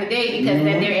back in the day because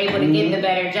then they're able to get the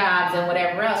better jobs and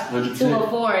whatever else 100%. To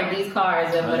afford these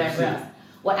cars and whatever 100%. Else.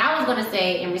 what I was going to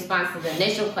say in response to the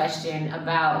initial question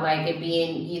about like it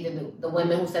being either the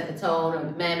women who set the tone or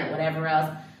the men or whatever else,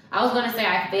 I was going to say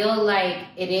I feel like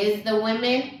it is the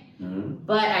women,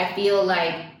 but I feel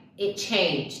like it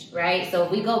changed, right? So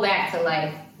if we go back to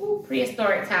like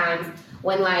prehistoric times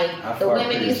when like the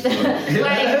women used to like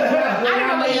I don't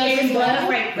know what years it was,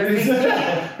 like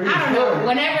I don't know,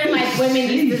 whenever like women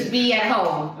used to be at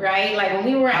home, right? Like when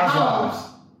we were at home.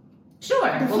 Sure.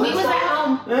 When we was at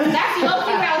home, that's the only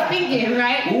thing I was thinking,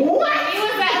 right? When we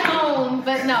was at home,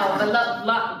 but no,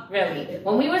 but really.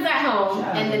 When we was at home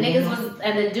and the niggas was,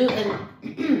 and the dude,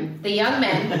 and the young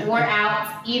men were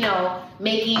out, you know,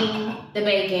 making the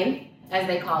bacon, as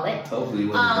they call it. Hopefully it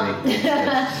wasn't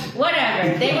bacon.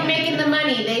 Whatever. They were making the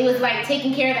money. They was like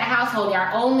taking care of the household.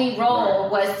 Our only role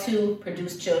was to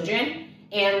produce children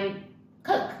and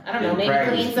cook. I don't know, maybe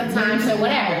clean sometimes or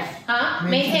whatever.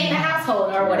 Maintain the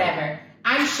household or whatever.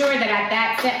 I'm sure that at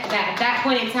that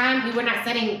point in time, we were not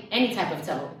setting any type of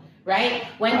tone, right?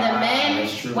 When the men,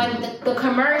 when the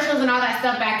commercials and all that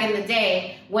stuff back in the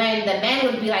day, when the men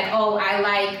would be like, oh, I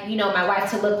like, you know, my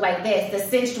wife to look like this, the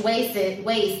cinched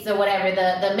waist or whatever,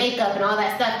 the makeup and all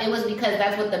that stuff, it was because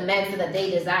that's what the men said that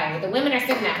they desired. The women are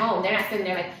sitting at home. They're not sitting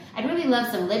there like, I'd really love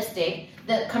some lipstick.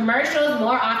 The commercials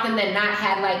more often than not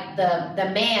had like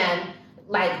the man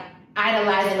like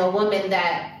idolizing a woman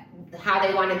that how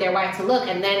they wanted their wife to look,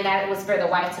 and then that was for the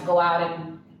wife to go out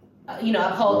and you know,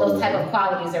 uphold those type of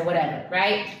qualities or whatever,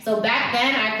 right? So back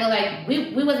then I feel like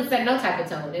we wasn't setting no type of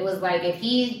tone. It was like if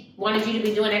he wanted you to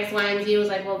be doing X, Y, and Z, it was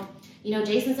like, well, you know,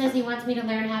 Jason says he wants me to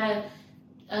learn how to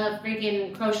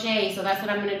freaking crochet, so that's what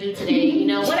I'm gonna do today, you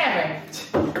know, whatever.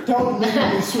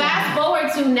 Fast forward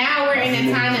to now, we're in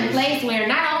a time and place where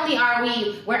not only are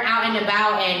we're out and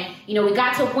about, and you know, we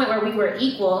got to a point where we were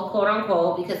equal, quote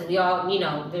unquote, because we all, you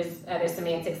know, there's other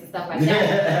semantics and stuff like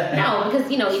that. No,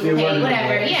 because you know, equal pay,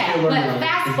 whatever, yeah. But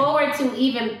fast forward to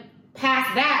even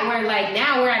past that, where like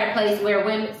now we're at a place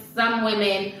where some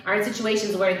women are in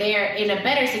situations where they're in a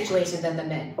better situation than the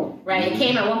men, right? It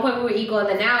came at one point we were equal, and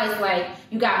then now it's like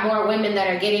you got more women that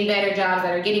are getting better jobs,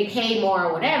 that are getting paid more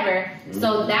or whatever.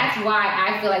 So that's why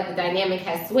I feel like the dynamic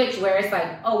has switched, where it's like,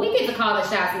 oh, we get to call the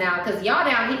shots now, because y'all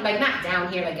down here, like not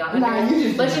down here like y'all, but you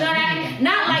know what I mean?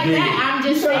 Not like that. I'm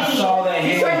just saying,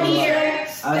 we were here.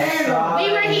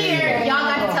 We were here. Y'all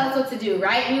got to tell us what to do,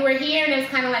 right? We were here, and it's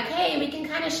kind of like, hey, we can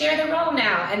kind of share the role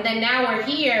now. And then now we're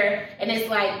here, and it's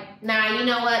like, nah, you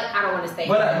know what? I don't want to stay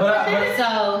here.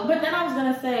 But then I was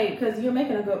gonna say, because you're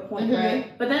making a good point,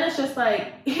 right? But then it's just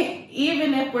like,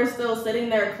 even if we're still sitting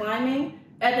there climbing,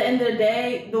 at the end of the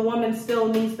day, the woman still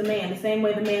needs the man the same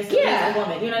way the man still needs the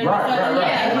woman. You know what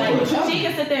I mean? Like, she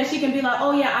can sit there and she can be like,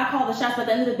 oh yeah, I call the shots. But at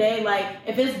the end of the day, like,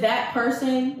 if it's that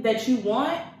person that you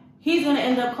want, he's gonna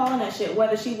end up calling that shit,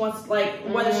 whether she wants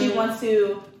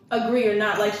to agree or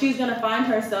not. Like, she's gonna find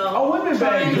herself. Oh, women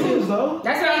bad dudes though.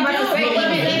 That's what I'm about to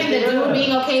say. Even the dude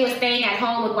being okay with staying at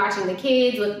home with watching the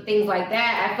kids, with things like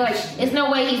that. I feel like there's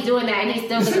no way he's doing that, and he's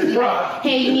still gonna be like,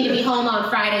 hey, you need to be home on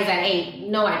Fridays at 8.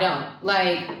 No, I don't.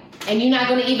 Like, and you're not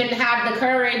gonna even have the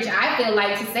courage, I feel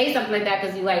like, to say something like that,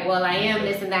 because you're like, well, I am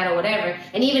this and that or whatever.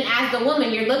 And even as the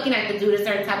woman, you're looking at the dude a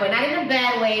certain type of way, not in a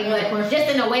bad way, but just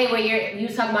in a way where you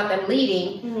talking about them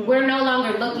leading. We're no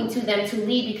longer looking to them to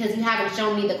lead, because you haven't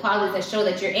shown me the qualities that show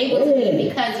that you're able to lead,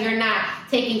 because you're not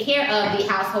taking care of the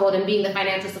household and being the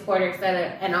financial supporter,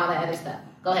 etc., and all that other stuff.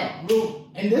 Go ahead.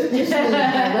 And this goes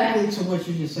directly to what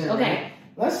you just said. Okay.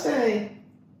 Right?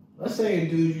 Let's say a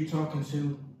dude you're talking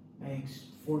to makes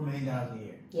 $4 million a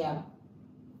year. Yeah.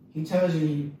 He tells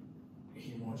you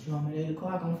he wants you home at 8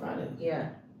 o'clock on Friday. Yeah.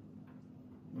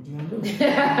 What you gonna do? No.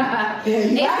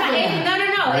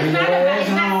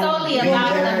 It's not solely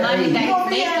about the money that he's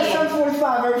making.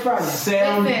 7:45 every Friday.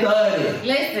 7:30.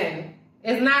 Listen,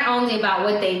 it's not only about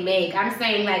what they make. I'm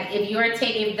saying, like,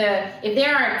 if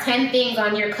there are 10 things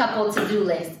on your couple to-do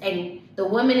list and the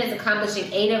woman is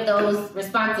accomplishing 8 of those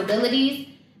responsibilities,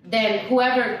 then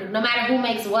whoever, no matter who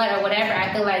makes what or whatever,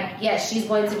 I feel like, yes, she's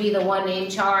going to be the one in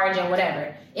charge or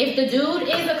whatever. If the dude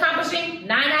is accomplishing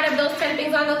 9 out of those 10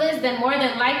 things on the list, then more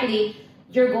than likely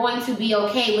you're going to be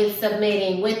okay with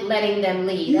submitting, with letting them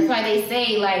lead. That's why they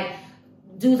say, like,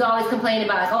 dudes always complain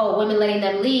about, like, oh, women letting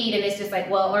them lead, and it's just like,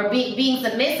 well, or being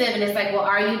submissive, and it's like, well,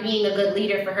 are you being a good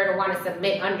leader for her to want to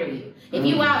submit under you? If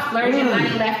you out splurging money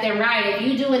left and right, if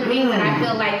you doing things that I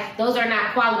feel like those are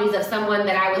not qualities of someone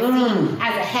that I would see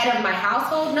as a head of my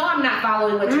household, no, I'm not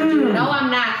following what you do. No,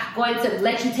 I'm not going to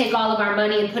let you take all of our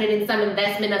money and put it in some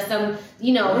investment of some,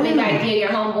 big idea your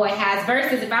homeboy has.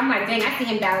 Versus if I'm like, dang, I see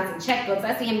him balancing checkbooks,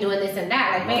 I see him doing this and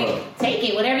that. Like, babe, take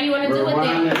it, whatever you want to do with it.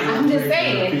 I'm just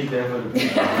saying. Repeat that for the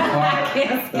people.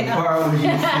 The part where you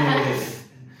said.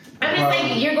 I'm just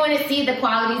saying, you're going to see the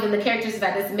qualities and the characteristics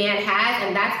that this man has,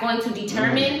 and that's going to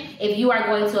determine if you are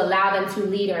going to allow them to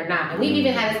lead or not. And we've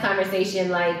even had this conversation,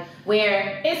 like,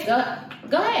 where it's go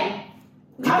ahead.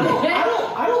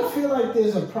 I don't feel like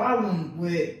there's a problem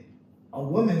with a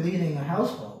woman leading a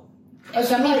household.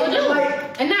 Some people do,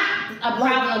 and not a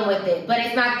problem with it, but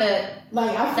it's not the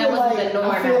that wasn't the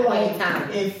norm at that point in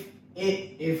time.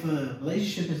 If a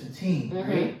relationship is a team,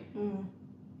 right?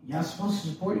 Y'all supposed to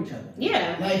support each other.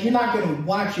 Yeah. Like, you're not going to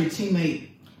watch your teammate...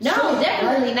 No,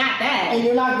 definitely not that. And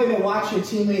you're not going to watch your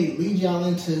teammate lead y'all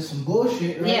into some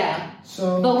bullshit, right? Yeah.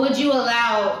 So... But would you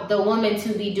allow the woman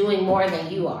to be doing more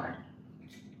than you are?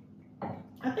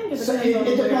 I think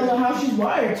it depends on how she's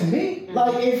wired, to me.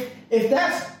 Like, if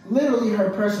that's literally her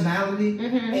personality,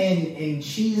 and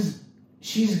she's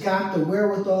got the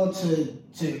wherewithal to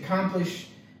accomplish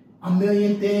a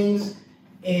million things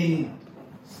in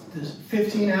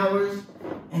 15 hours,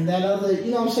 and that other,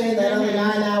 you know what I'm saying, that other 9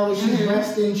 hours she's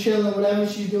resting, chilling, whatever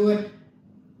she's doing,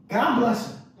 God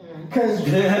bless her. Because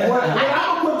what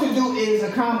I'm equipped to do is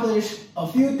accomplish a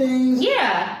few things.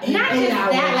 Yeah, not just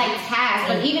that, like, task,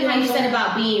 but even how you said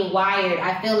about being wired.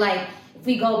 I feel like if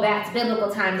we go back to biblical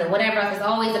times and whatever else, it's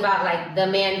always about, like, the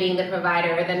man being the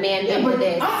provider or the man being this. And it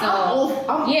depends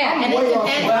on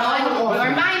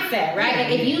your mindset, right?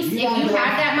 Like, if you have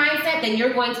that mindset, then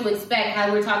you're going to expect,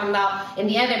 how we were talking about in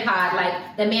the other pod, like,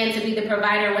 the man to be the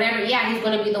provider or whatever. Yeah, he's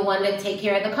going to be the one to take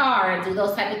care of the car and do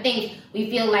those type of things.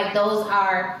 We feel like those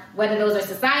are, whether those are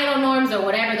societal norms or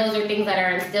whatever, those are things that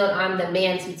are instilled on the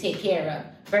man to take care of,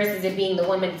 versus it being the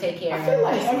woman to take care of. I feel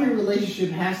like every relationship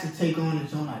has to take on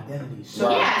its own identity. So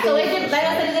like I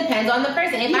said, it depends on the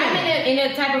person. If I'm in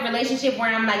a type of relationship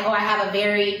where I'm like, oh, I have a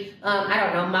very,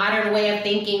 modern way of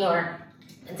thinking or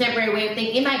contemporary way of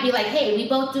thinking, it might be like, hey, we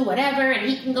both do whatever, and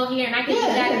he can go here and I can do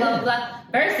that, blah, blah, blah.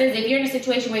 Versus if you're in a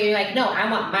situation where you're like, no,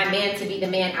 I want my man to be the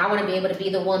man. I want to be able to be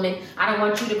the woman. I don't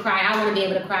want you to cry. I want to be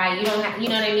able to cry. You don't have, you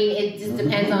know what I mean? It just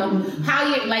depends on how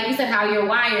you, like you said, how you're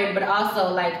wired, but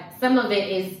also like some of it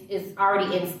is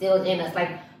already instilled in us. Like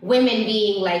women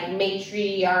being like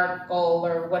matriarchal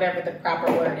or whatever the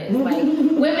proper word is. Like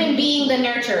women being the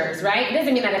nurturers, right? It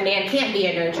doesn't mean that a man can't be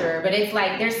a nurturer, but it's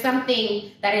like there's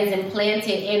something that is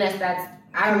implanted in us that's,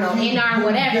 I don't know, in our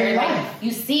whatever, like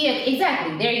you see it,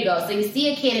 exactly, there you go. So you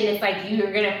see a kid and it's like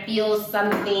you're gonna feel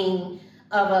something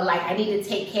of a like, I need to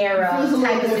take care of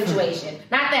type of situation.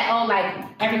 Not that, oh, like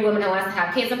every woman that wants to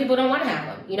have kids, some people don't want to have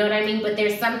them, you know what I mean? But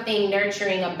there's something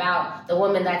nurturing about the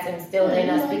woman that's instilled in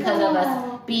us because of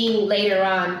us being later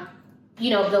on, you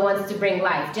know, the ones to bring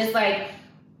life. Just like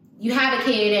you have a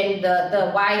kid and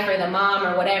the wife or the mom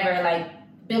or whatever, like,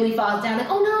 Billy falls down, like,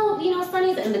 oh no, you know,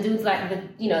 Sonny's, and the dude's like, the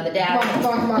dad,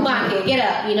 come on, kid, get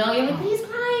up, you know, you're like, he's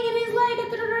crying, and he's like,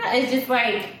 it's just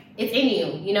like, it's in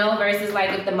you, you know, versus like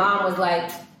if the mom was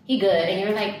like, he good, and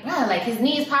you're like, wow, like his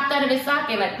knees popped out of his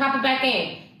socket, like, pop it back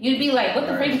in. You'd be like, what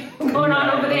the freak is going on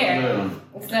over there?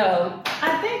 So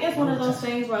I think it's one of those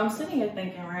things where I'm sitting here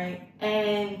thinking, right?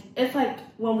 And it's like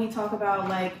when we talk about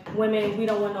like women, we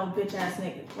don't want no bitch ass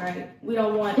niggas, right? We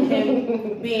don't want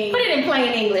him being. Put it in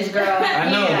plain English, girl.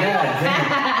 I know,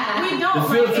 we don't. The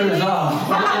filter is off.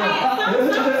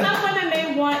 Some women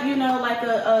may want, you know, like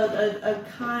a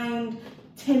kind,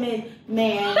 timid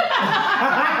man. Do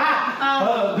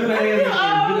the hands.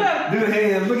 Do the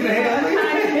hands. Look at the hands.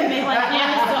 Like,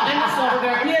 I'm a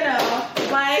soldier, you know,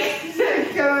 like,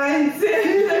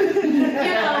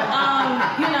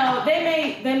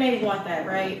 they may want that,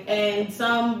 right? And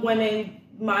some women,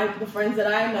 the friends that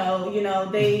I know, you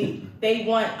know, they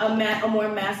want a more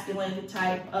masculine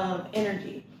type of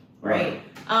energy, right?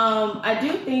 I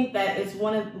do think that it's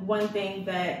one thing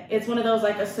that it's one of those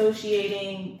like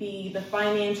associating the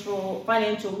financial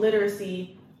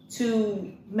literacy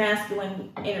to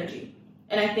masculine energy.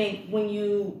 And I think when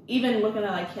you, even looking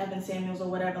at like Kevin Samuels or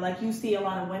whatever, like you see a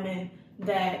lot of women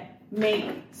that make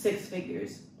six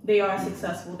figures. They are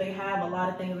successful. They have a lot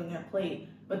of things on their plate,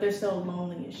 but they're still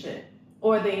lonely as shit.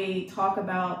 Or they talk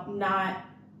about not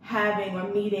having or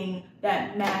meeting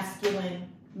that masculine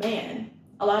man.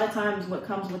 A lot of times what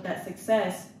comes with that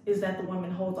success is that the woman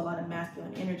holds a lot of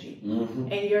masculine energy.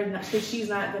 Mm-hmm. And you're not, because she's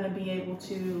not going to be able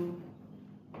to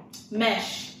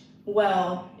mesh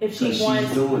well if she wants.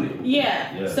 She's doing it.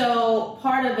 Yeah. So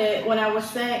part of it, when I was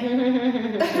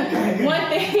saying, one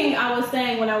thing I was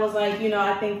saying when I was like, you know,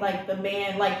 I think like the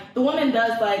man, like the woman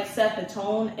does like set the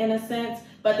tone in a sense,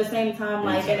 But at the same time,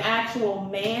 like an actual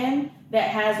man that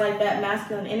has like that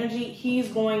masculine energy, he's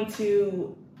going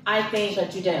to, I think,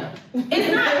 shut you down.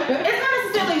 It's not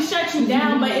necessarily shut you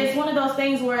down, but it's one of those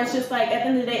things where it's just like at the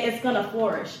end of the day, it's gonna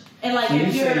flourish. And like,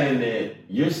 if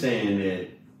you're saying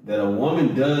that a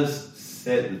woman does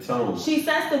set the tone. She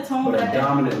sets the tone, but a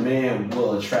dominant man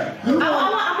will attract her. I'm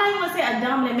not even gonna say a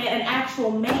dominant man, an actual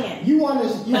man. You want a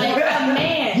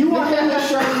man. You want him to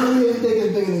show you his dick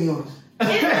is bigger than yours.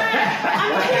 It's not.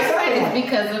 It's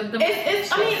because of the.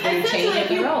 Essentially,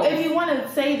 if you want to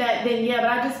say that, then yeah. But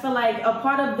I just feel like a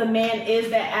part of the man is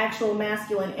that actual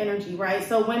masculine energy, right?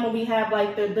 So when we have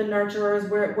like the nurturers,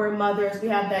 we're mothers, we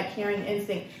have that caring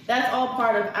instinct. That's all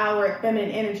part of our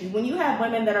feminine energy. When you have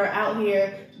women that are out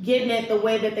here getting it the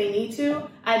way that they need to,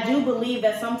 I do believe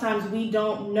that sometimes we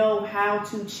don't know how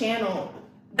to channel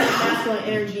the masculine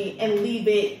energy and leave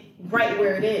it right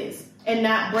where it is, and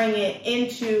not bring it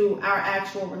into our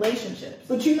actual relationships.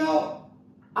 But you know,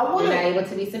 I wouldn't. You're not able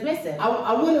to be submissive.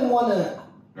 I wouldn't want to.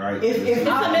 Right. If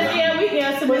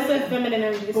submissive feminine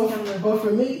energy. But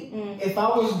for me, if I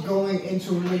was going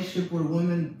into a relationship with a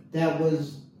woman that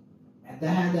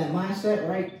had that mindset,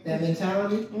 right, that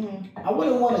mentality, I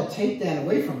wouldn't want to take that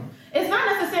away from her. It's not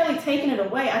necessarily taking it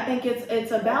away. I think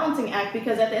it's a balancing act,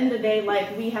 because at the end of the day,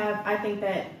 like I think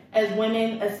that as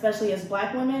women, especially as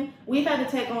Black women, we've had to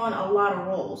take on a lot of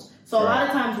roles. So a lot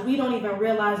of times we don't even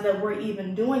realize that we're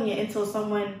even doing it until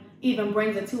someone even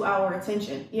brings it to our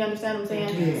attention. You understand what I'm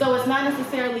saying? Yeah. So it's not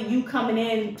necessarily you coming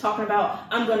in talking about,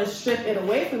 I'm going to strip it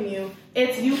away from you.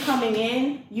 It's you coming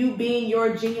in, you being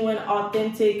your genuine,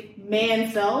 authentic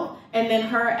man self, and then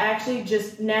her actually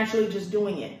just naturally just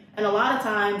doing it. And a lot of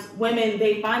times women,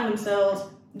 they find themselves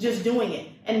just doing it.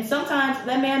 And sometimes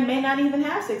that man may not even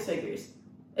have 6 figures.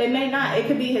 It may not. It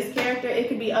could be his character. It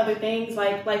could be other things.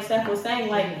 Like Steph was saying,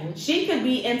 like she could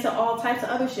be into all types of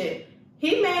other shit.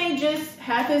 He may just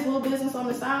have his little business on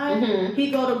the side. He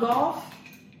go to golf,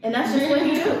 and that's just what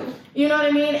he do. You know what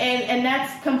I mean? And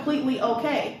that's completely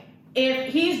okay.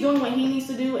 If he's doing what he needs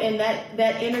to do, and that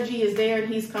energy is there,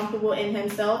 and he's comfortable in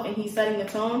himself, and he's setting the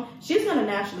tone, she's gonna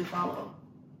naturally follow.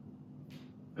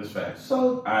 That's facts.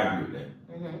 So I agree with that.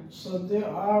 So there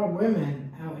are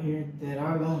women out here that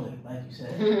are lonely, like you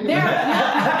said.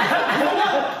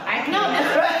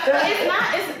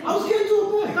 I was getting to a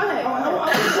point. Go ahead. I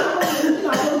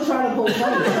wasn't trying to go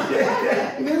funny.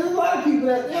 Because there's a lot of people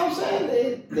that, you know what I'm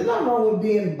saying, they're not wrong with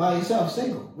being by yourself,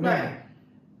 single. Right.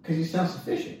 Because you're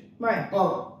self-sufficient. Right.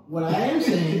 Well, what I am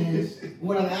saying is,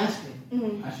 what I'm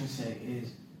asking, I should say,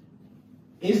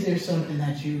 is there something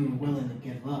that you're willing to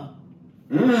give up?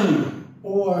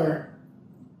 Or...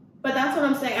 But that's what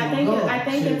I'm saying. I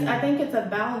think it's a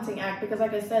balancing act, because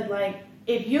like I said, like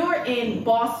if you're in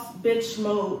boss bitch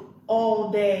mode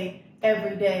all day,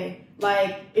 every day,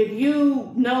 like if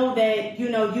you know that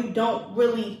you don't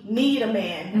really need a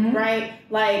man, right?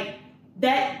 Like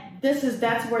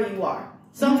that's where you are.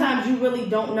 Sometimes you really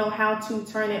don't know how to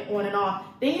turn it on and off.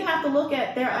 Then you have to look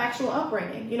at their actual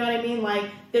upbringing. You know what I mean? Like,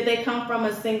 did they come from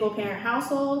a single parent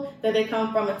household? Did they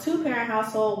come from a 2-parent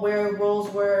household where roles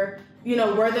were,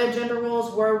 were there gender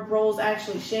roles? Were roles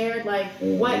actually shared? Like,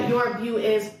 what your view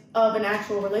is of an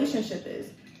actual relationship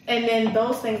is. And then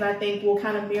those things, I think, will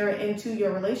kind of mirror into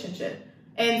your relationship.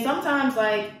 And sometimes,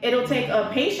 like, it'll take a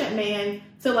patient man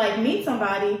to, like, meet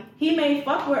somebody. He may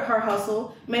fuck with her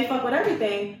hustle, may fuck with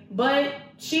everything, but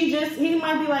he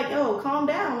might be like, yo, calm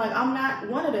down. Like, I'm not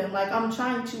one of them. Like, I'm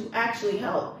trying to actually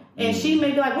help. And she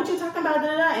may be like, what you talking about?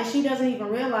 And she doesn't even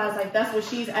realize, like, that's what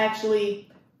she's actually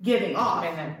giving off.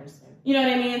 You know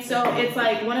what I mean? So it's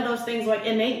like one of those things, like,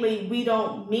 innately, we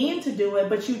don't mean to do it,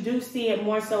 but you do see it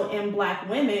more so in Black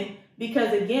women,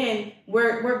 because again,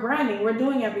 we're grinding, we're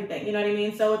doing everything. You know what I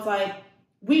mean? So it's like,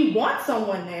 we want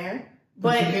someone there,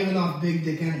 but you're giving off big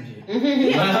dick energy. And if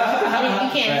you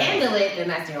can't handle it, then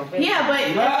that's your own business. Yeah, but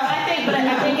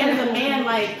I think as a man,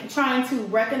 like, trying to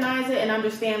recognize it and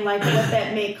understand, like, what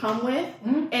that may come with,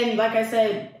 and like I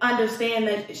said, understand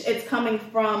that it's coming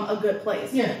from a good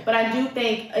place. Yeah. But I do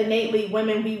think innately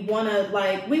women, we wanna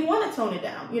tone it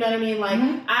down. You know what I mean? Like,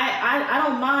 I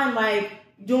don't mind, like,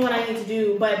 doing what I need to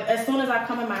do, but as soon as I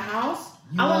come in my house,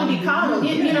 I want to be coddled.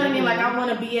 You know what I mean? Like, I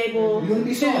want to be able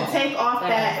to take off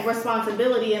that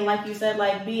responsibility and, like you said,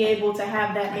 like, be able to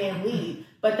have that man lead.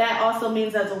 But that also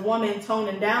means, as a woman,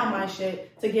 toning down my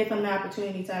shit to give him the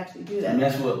opportunity to actually do that. And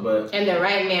that's what, and the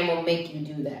right man will make you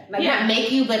do that. Like, not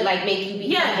make you, but like make you be.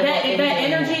 Yeah, that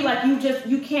energy, like,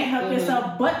 you can't help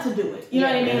yourself but to do it. You know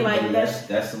what I mean? Like,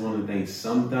 that's one of the things.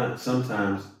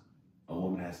 Sometimes a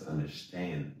woman has to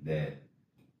understand that.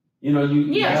 You know, but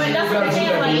that's what I'm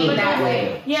saying. Like, that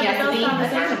way. Yeah, but those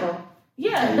conversations.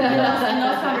 Yeah, in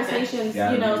those conversations,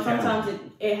 sometimes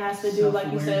it has to do,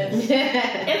 like you said, it's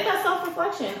that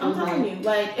self-reflection. I'm telling you,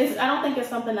 like, I don't think it's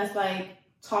something that's like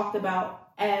talked about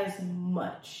as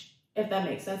much, if that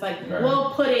makes sense. Like,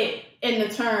 we'll put it in the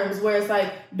terms where it's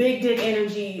like big dick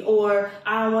energy, or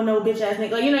I don't want no bitch ass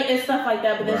nigga, like, it's stuff like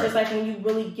that. But then it's just like when you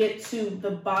really get to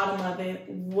the bottom of it,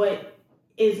 what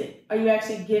is it? Are you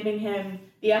actually giving him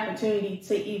the opportunity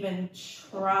to even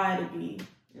try to be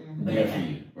there for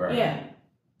you? Right. Yeah.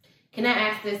 Can I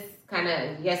ask this kind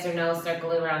of yes or no,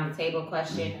 circle around the table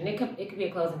question? And it could be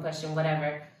a closing question,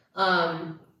 whatever.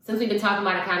 Since we've been talking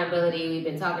about accountability, we've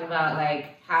been talking about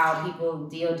like how people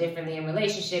deal differently in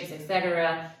relationships,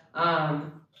 etc.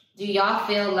 Do y'all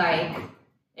feel like,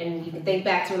 and you can think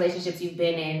back to relationships you've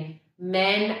been in,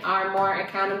 men are more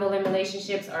accountable in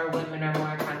relationships, or women are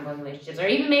more accountable in relationships, or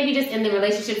even maybe just in the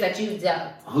relationships that you've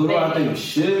dealt? Who do I think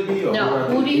should be, or no?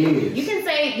 Who do I think is? You can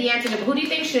say the answer to who do you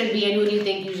think should be, and who do you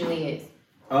think usually is?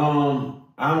 I'm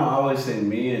always say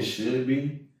men should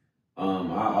be. I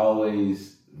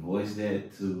always voice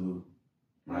that to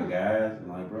my guys. I'm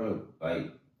like, bro,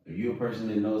 like if you're a person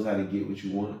that knows how to get what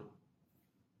you want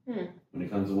when it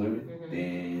comes to women,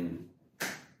 then you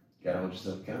gotta hold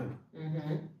yourself accountable.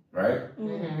 Right?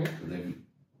 Because if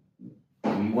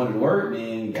you want it to work,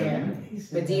 then you gotta do it.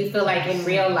 But do you feel like in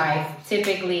real life,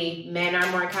 typically men are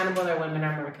more accountable or women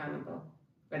are more accountable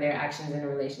for their actions in a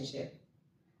relationship?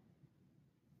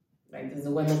 Like, does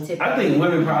the women typically... I think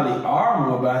women probably are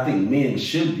more, but I think men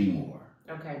should be more.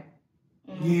 Okay.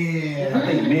 Yeah. I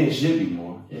think men should be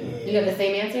more. Yeah. You have the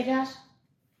same answer, Josh?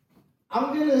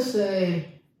 I'm gonna say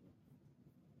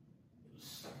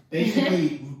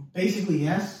basically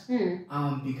yes.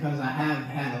 Because I have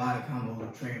had a lot of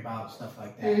convo trade about stuff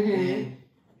like that.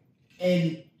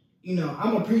 And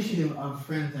I'm appreciative of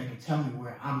friends that can tell me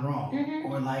where I'm wrong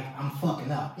or like I'm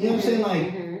fucking up. You know what I'm saying?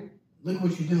 Like, look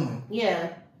what you're doing.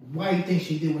 Yeah. Why do you think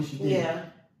she did what she did? Yeah.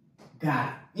 Got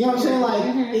it. You know what I'm saying? Like,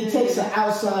 it takes an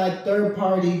outside third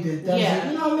party that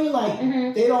doesn't, you know what I mean?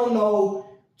 Like, they don't know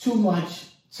too much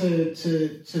to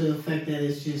the effect that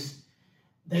it's just,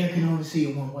 they can only see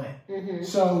it one way.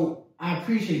 So, I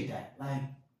appreciate that. Like,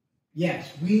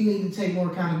 yes, we need to take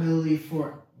more accountability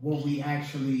for what we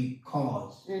actually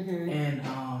cause. And,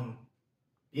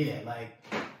 like,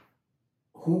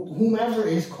 whomever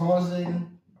is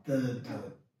causing the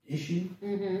issue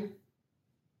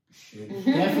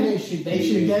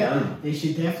they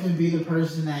should definitely be the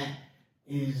person that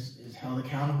is held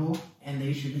accountable, and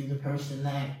they should be the person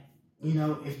that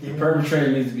if the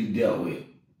perpetrator needs to be dealt with.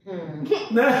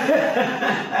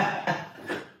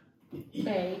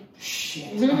 Okay.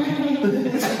 Shit.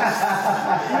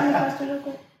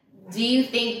 Do you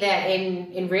think that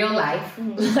in real life,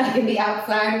 like in the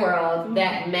outside world,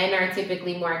 that men are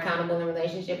typically more accountable in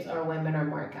relationships or women are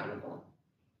more accountable?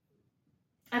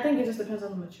 I think it just depends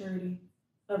on the maturity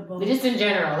of both. But just in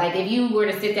general, like if you were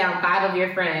to sit down 5 of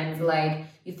your friends, like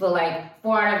you feel like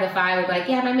 4 out of the 5 would be like,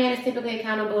 yeah, my man is typically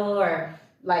accountable, or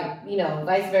like,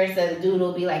 vice versa, the dude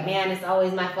will be like, man, it's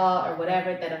always my fault, or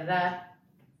whatever, da-da-da.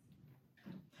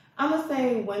 I'm going to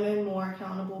say women more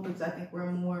accountable because I think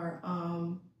we're more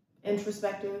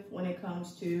introspective when it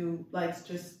comes to like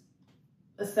just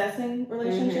assessing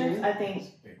relationships. I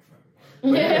think...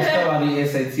 But let's talk about the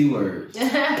SAT words.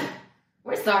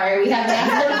 We're sorry, we have to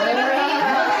answer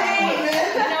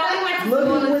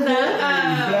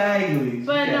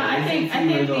But no, I think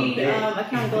the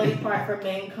accountability part for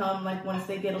men come like once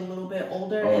they get a little bit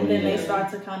older, and then they start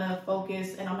to kind of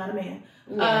focus. And I'm not a man,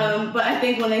 but I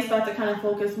think when they start to kind of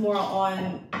focus more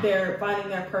on finding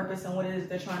their purpose and what it is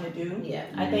they're trying to do. Yeah,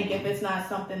 I think if it's not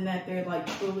something that they're like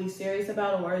truly serious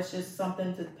about, or it's just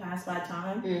something to pass by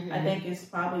time, I think it's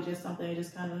probably just something to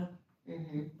just kind of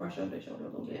brush over their shoulder a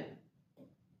little bit.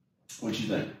 What you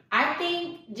think? I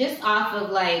think just off of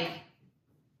like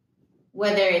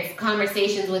whether it's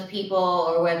conversations with people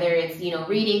or whether it's,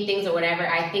 reading things or whatever,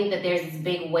 I think that there's this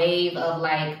big wave of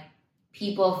like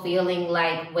people feeling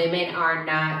like women are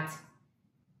not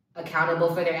accountable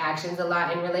for their actions a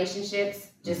lot in relationships.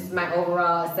 Just my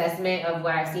overall assessment of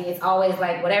what I've seen. It's always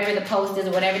like whatever the post is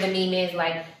or whatever the meme is,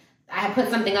 like I had put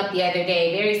something up the other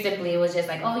day. Very simply, it was just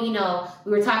like, we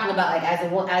were talking about like as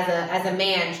a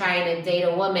man trying to date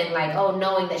a woman, like,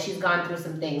 knowing that she's gone through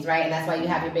some things, right? And that's why you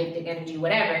have your big dick energy,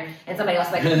 whatever. And somebody else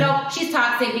like, no, she's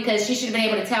toxic because she should have been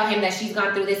able to tell him that she's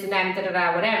gone through this and that and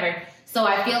da-da-da, whatever. So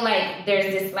I feel like there's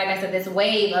this, like I said, this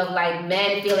wave of like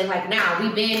men feeling like,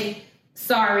 we've been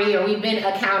sorry, or we've been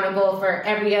accountable for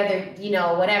every other,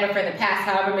 whatever for the past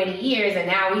however many years, and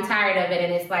now we tired of it,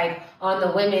 and it's like on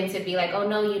the women to be like, oh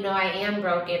no, I am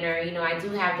broken, or I do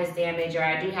have this damage, or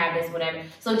I do have this whatever.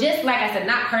 So just like I said,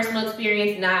 not personal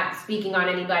experience, not speaking on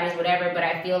anybody's whatever, but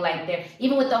I feel like there,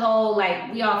 even with the whole,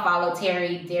 like, we all follow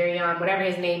Terry Darion, whatever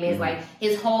his name is, like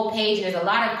his whole page, and there's a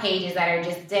lot of pages that are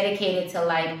just dedicated to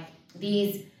like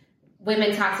these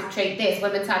women toxic trait this,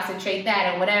 women toxic trait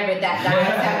that, and whatever that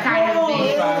guys have kind of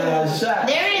been.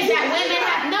 There is that women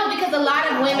have, no, because a lot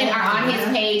of women are on his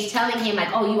page telling him like,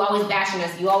 oh, you always bashing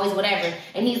us, you always whatever.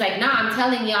 And he's like, nah, I'm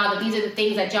telling y'all that these are the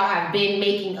things that y'all have been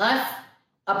making us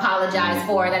apologize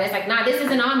for. That it's like, nah, this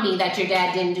isn't on me that your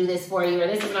dad didn't do this for you, or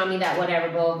this isn't on me that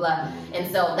whatever, blah, blah, blah.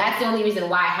 And so that's the only reason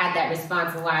why I had that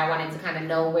response and why I wanted to kind of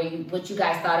know what you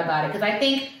guys thought about it. Because I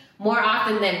think more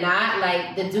often than not,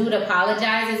 like, the dude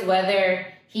apologizes whether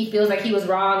he feels like he was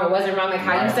wrong or wasn't wrong, like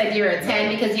how you said you're a 10,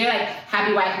 because you're like,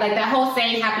 happy wife, like that whole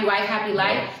saying, happy wife, happy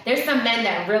life. There's some men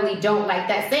that really don't like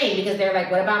that saying because they're like,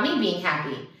 what about me being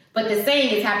happy? But the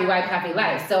saying is happy wife, happy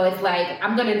life. So it's like,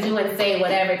 I'm going to do and say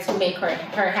whatever to make her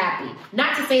happy.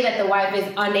 Not to say that the wife is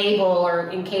unable or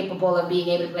incapable of being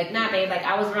able to be like, nah, babe, like,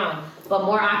 I was wrong. But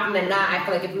more often than not, I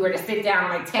feel like if we were to sit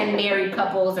down like 10 married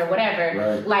couples or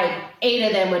whatever, like 8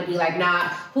 of them would be like, nah,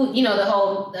 who, the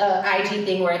whole IG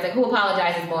thing where it's like, who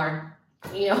apologizes more?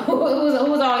 Who's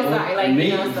always sorry?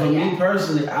 Like, for me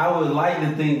personally, I would like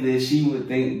to think that she would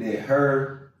think that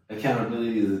her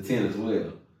accountability is a 10 as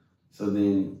well. So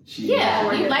then she... Yeah,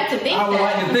 you'd like to think that. I would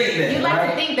like to think that. You'd like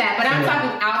to think that, but I'm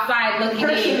talking outside looking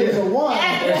in. She is a 1.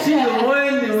 If she's a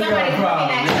 1, then we got a problem.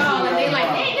 Somebody's looking at y'all and they're like,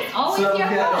 dang, it's always your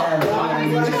fault.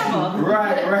 Always your trouble.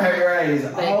 Right. It's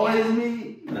always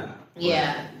me? Nah.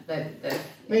 Yeah, but...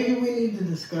 Maybe we need to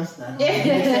discuss that.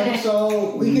 Next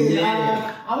episode, we can...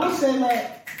 I would say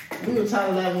like, we would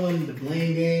title that one The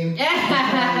Blame Game.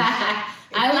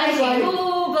 I like it. Ooh,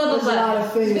 blah, blah, There's a lot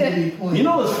of things to be pointed. You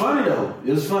know what's funny though?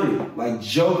 It was funny, like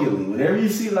jokingly. Whenever you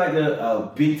see like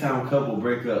a big time couple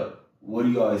break up, what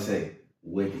do you always say?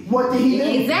 What did he do?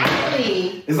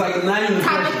 Exactly. It's like not even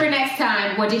topic for next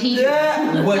time. What did he do?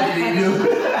 Yeah. What did he do?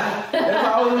 That's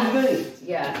always the thing.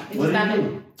 Yeah. What did he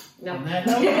do? No.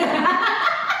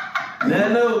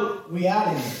 That note. We out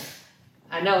of here.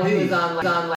 I know he was on